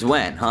how things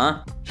went,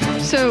 huh?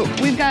 So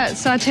we've got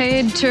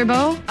sauteed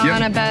turbot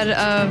on a bed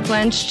of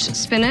blanched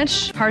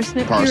spinach,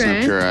 parsnip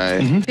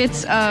puree,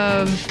 bits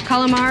of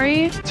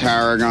calamari,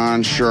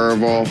 tarragon,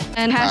 chervil,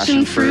 and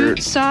passion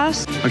fruit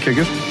sauce. Okay,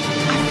 good.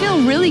 I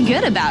feel really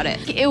good about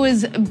it. It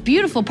was a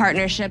beautiful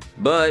partnership.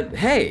 But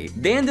hey,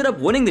 they ended up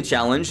winning the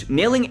challenge,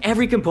 nailing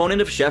every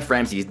component of Chef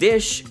Ramsay's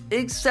dish,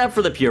 except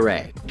for the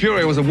puree.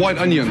 Puree was a white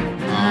onion.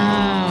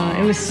 Oh,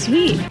 it was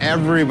sweet.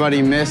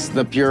 Everybody missed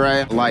the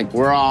puree, like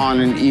we're all on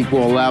an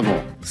equal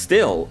level.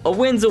 Still, a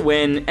win's a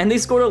win, and they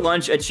scored a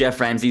lunch at Chef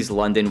Ramsay's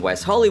London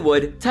West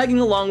Hollywood, tagging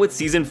along with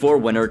Season 4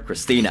 winner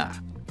Christina.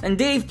 And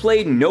Dave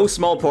played no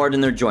small part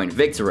in their joint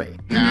victory.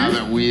 Now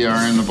that we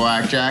are in the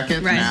black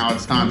jackets, now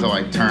it's time to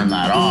like turn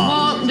that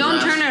off. Well,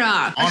 don't turn it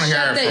off. I want to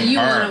hear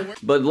it from her.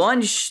 But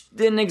lunch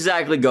didn't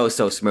exactly go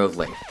so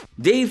smoothly.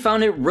 Dave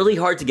found it really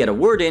hard to get a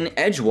word in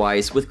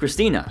edgewise with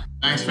Christina.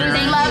 Thanks,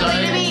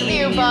 Lovely to meet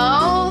you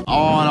both.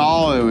 All in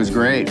all, it was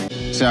great,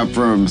 except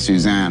from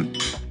Suzanne.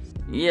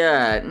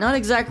 Yeah, not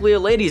exactly a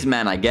ladies'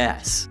 man, I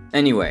guess.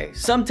 Anyway,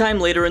 sometime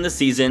later in the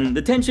season,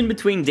 the tension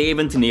between Dave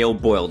and Tennille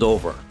boiled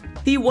over.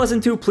 He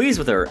wasn't too pleased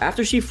with her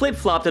after she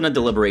flip-flopped on a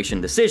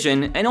deliberation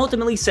decision and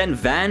ultimately sent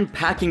Van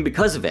packing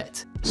because of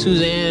it.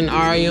 Suzanne,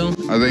 Ariel.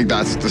 I think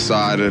that's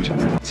decided.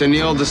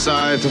 Tennille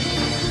decided to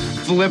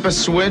flip a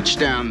switch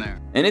down there.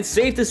 And it's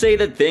safe to say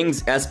that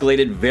things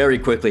escalated very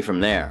quickly from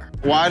there.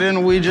 Why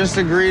didn't we just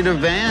agree to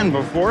Van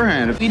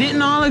beforehand? We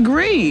didn't all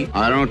agree.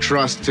 I don't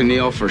trust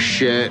Tennille for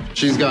shit.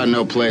 She's got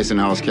no place in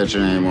Hell's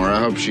Kitchen anymore. I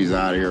hope she's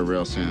out of here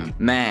real soon.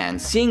 Man,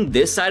 seeing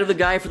this side of the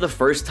guy for the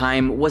first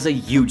time was a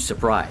huge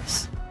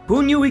surprise.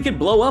 Who knew he could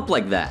blow up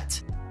like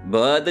that?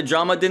 But the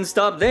drama didn't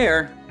stop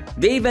there.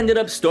 Dave ended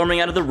up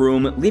storming out of the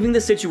room, leaving the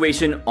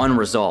situation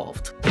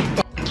unresolved.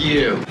 Fuck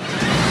you.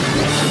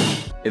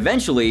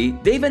 Eventually,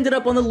 Dave ended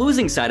up on the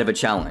losing side of a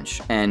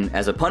challenge, and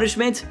as a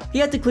punishment, he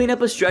had to clean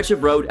up a stretch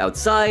of road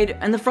outside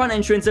and the front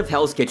entrance of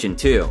Hell's Kitchen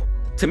too.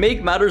 To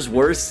make matters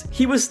worse,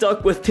 he was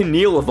stuck with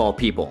Tennille of all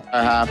people.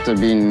 I have to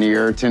be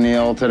near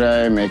Tennille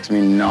today. It makes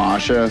me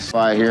nauseous. If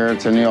I hear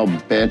Tennille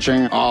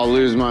bitching, I'll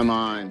lose my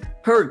mind.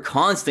 Her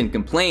constant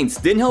complaints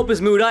didn't help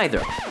his mood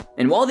either.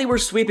 And while they were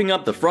sweeping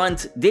up the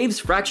front, Dave's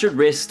fractured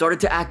wrist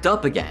started to act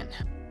up again.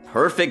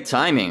 Perfect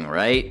timing,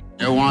 right?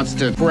 It wants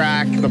to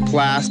crack the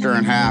plaster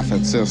in half.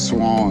 It's so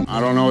swollen.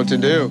 I don't know what to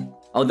do.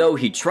 Although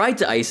he tried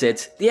to ice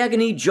it, the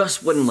agony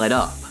just wouldn't let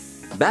up.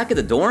 Back at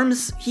the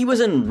dorms, he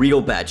was in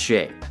real bad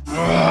shape.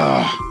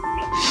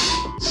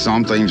 Ugh.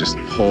 Something just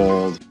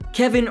pulled.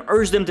 Kevin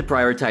urged him to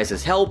prioritize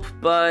his help,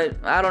 but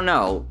I don't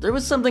know, there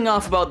was something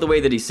off about the way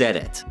that he said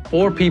it.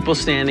 4 people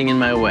standing in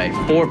my way.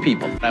 4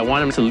 people. I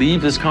want him to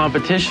leave this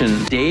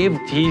competition. Dave,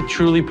 he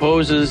truly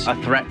poses a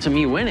threat to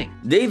me winning.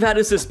 Dave had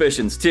his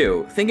suspicions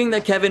too, thinking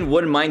that Kevin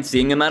wouldn't mind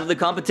seeing him out of the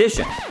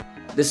competition.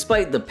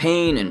 Despite the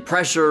pain and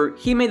pressure,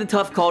 he made the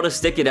tough call to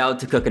stick it out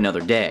to cook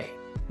another day.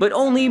 But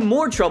only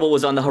more trouble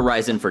was on the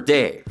horizon for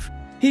Dave.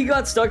 He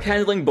got stuck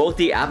handling both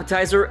the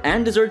appetizer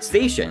and dessert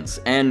stations,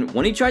 and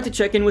when he tried to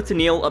check in with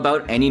Tennille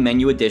about any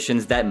menu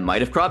additions that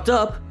might have cropped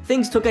up,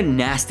 things took a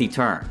nasty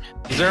turn.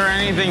 Is there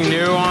anything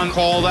new on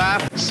cold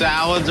app?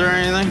 Salads or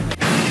anything?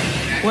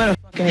 What a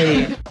fucking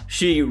idiot.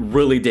 She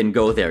really didn't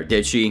go there,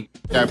 did she?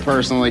 I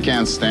personally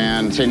can't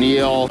stand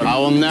Tennille. I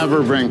will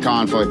never bring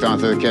conflict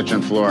onto the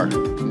kitchen floor.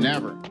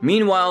 Never.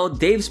 Meanwhile,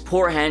 Dave's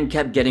poor hand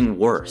kept getting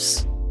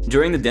worse.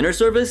 During the dinner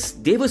service,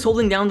 Dave was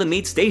holding down the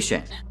meat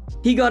station.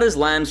 He got his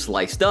lamb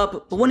sliced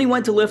up, but when he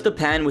went to lift the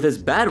pan with his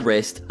bad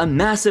wrist, a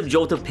massive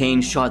jolt of pain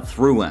shot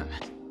through him.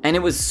 And it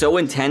was so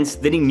intense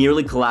that he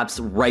nearly collapsed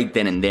right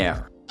then and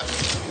there.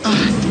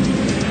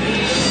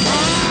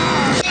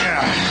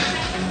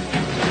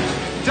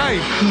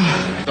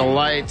 Dave! The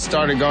light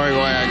started going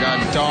away, I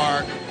got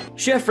dark.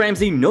 Chef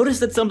Ramsay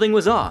noticed that something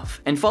was off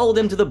and followed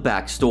him to the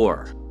back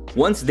store.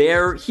 Once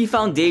there, he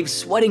found Dave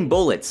sweating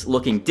bullets,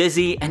 looking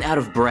dizzy and out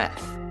of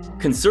breath.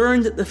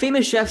 Concerned, the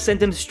famous chef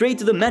sent him straight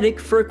to the medic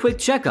for a quick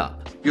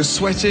checkup. You're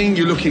sweating,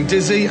 you're looking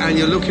dizzy, and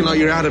you're looking like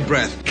you're out of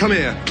breath. Come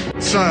here.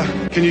 Sir,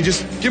 can you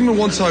just give him a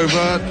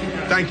once-over?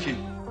 Thank you.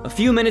 A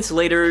few minutes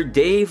later,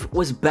 Dave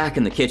was back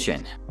in the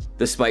kitchen.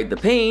 Despite the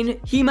pain,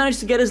 he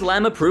managed to get his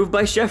lamb approved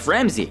by Chef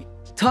Ramsay.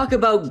 Talk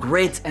about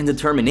grit and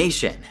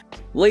determination.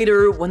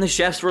 Later, when the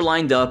chefs were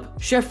lined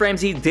up, Chef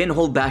Ramsay didn't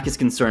hold back his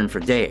concern for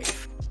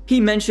Dave. He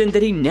mentioned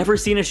that he'd never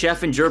seen a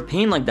chef endure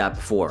pain like that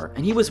before,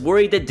 and he was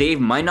worried that Dave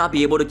might not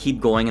be able to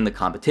keep going in the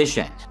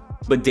competition.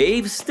 But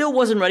Dave still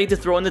wasn't ready to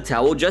throw in the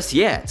towel just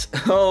yet.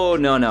 Oh,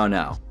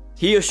 no.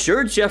 He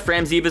assured Chef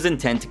Ramsay of his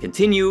intent to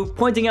continue,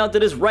 pointing out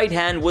that his right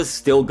hand was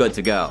still good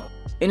to go.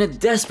 In a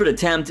desperate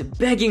attempt,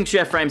 begging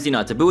Chef Ramsay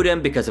not to boot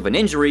him because of an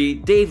injury,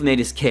 Dave made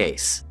his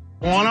case.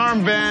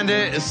 One-armed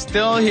bandit is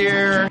still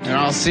here, and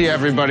I'll see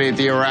everybody at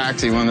the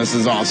Araxi when this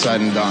is all said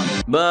and done.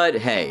 But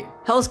hey,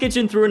 Hell's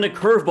Kitchen threw in a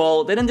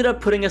curveball that ended up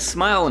putting a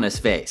smile on his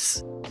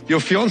face. Your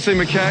fiancée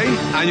McKay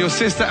and your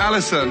sister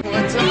Allison.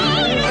 What's up?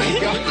 Oh my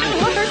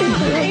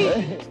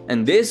God.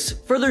 And this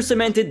further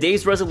cemented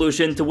Dave's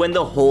resolution to win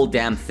the whole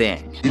damn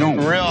thing. You don't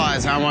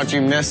realize how much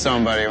you miss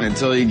somebody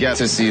until you get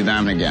to see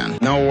them again.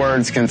 No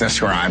words can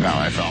describe how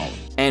I felt.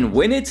 And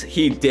win it,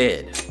 he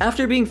did.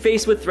 After being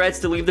faced with threats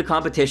to leave the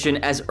competition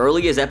as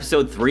early as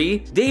episode 3,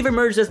 Dave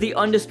emerged as the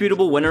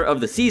undisputable winner of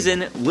the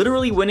season,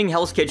 literally winning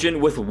Hell's Kitchen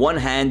with one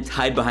hand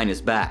tied behind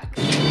his back.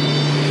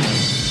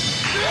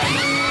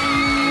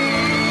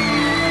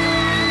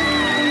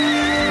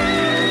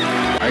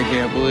 I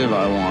can't believe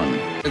I won.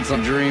 It's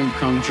a dream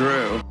come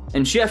true.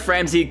 And Chef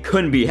Ramsay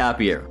couldn't be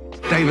happier.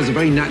 Dave has a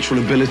very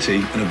natural ability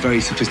and a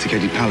very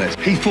sophisticated palate.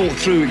 He fought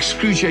through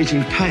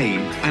excruciating pain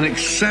and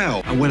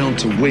excelled and went on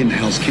to win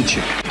Hell's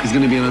Kitchen. He's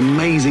going to be an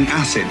amazing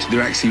asset to the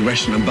Araxi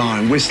restaurant and bar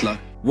in Whistler.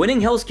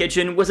 Winning Hell's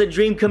Kitchen was a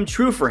dream come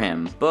true for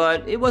him,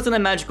 but it wasn't a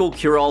magical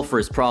cure-all for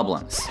his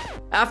problems.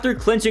 After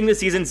clinching the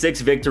Season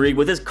 6 victory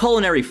with his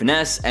culinary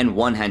finesse and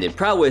one-handed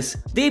prowess,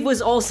 Dave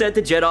was all set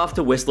to jet off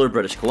to Whistler,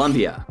 British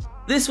Columbia.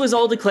 This was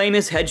all to claim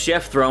his head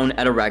chef throne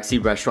at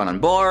Araxi Restaurant and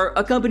Bar,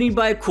 accompanied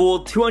by a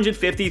cool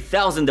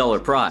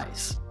 $250,000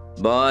 prize.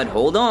 But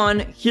hold on,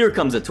 here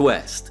comes a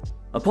twist.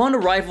 Upon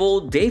arrival,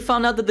 Dave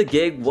found out that the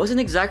gig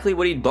wasn't exactly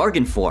what he'd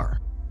bargained for.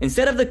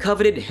 Instead of the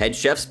coveted head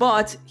chef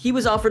spot, he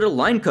was offered a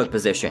line cook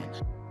position.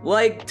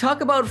 Like,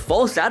 talk about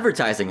false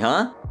advertising,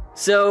 huh?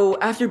 So,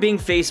 after being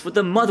faced with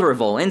the mother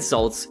of all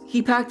insults,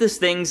 he packed his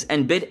things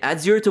and bid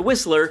adieu to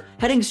Whistler,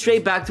 heading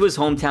straight back to his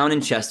hometown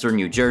in Chester,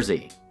 New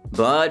Jersey.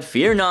 But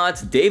fear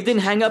not, Dave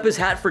didn't hang up his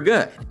hat for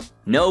good.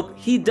 Nope,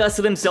 he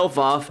dusted himself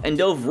off and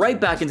dove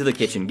right back into the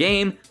kitchen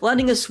game,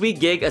 landing a sweet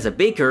gig as a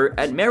baker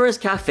at Mara's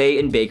Cafe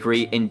and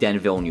Bakery in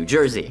Denville, New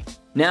Jersey.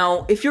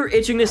 Now, if you're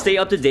itching to stay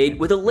up to date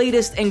with the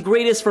latest and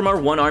greatest from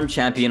our one-armed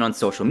champion on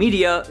social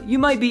media, you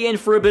might be in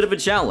for a bit of a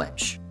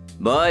challenge.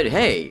 But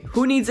hey,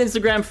 who needs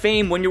Instagram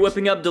fame when you're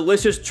whipping up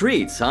delicious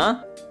treats,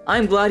 huh?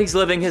 I'm glad he's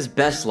living his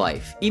best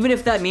life, even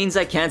if that means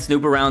I can't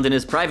snoop around in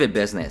his private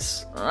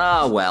business.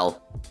 Ah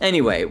well.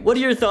 Anyway, what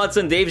are your thoughts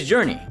on Dave's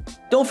journey?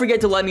 Don't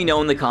forget to let me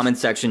know in the comments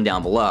section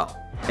down below.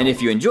 And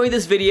if you enjoyed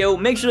this video,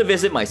 make sure to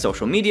visit my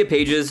social media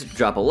pages,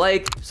 drop a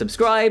like,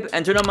 subscribe,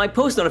 and turn on my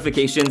post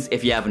notifications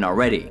if you haven't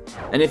already.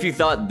 And if you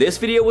thought this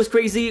video was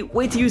crazy,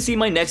 wait till you see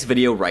my next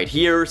video right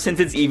here, since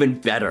it's even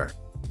better.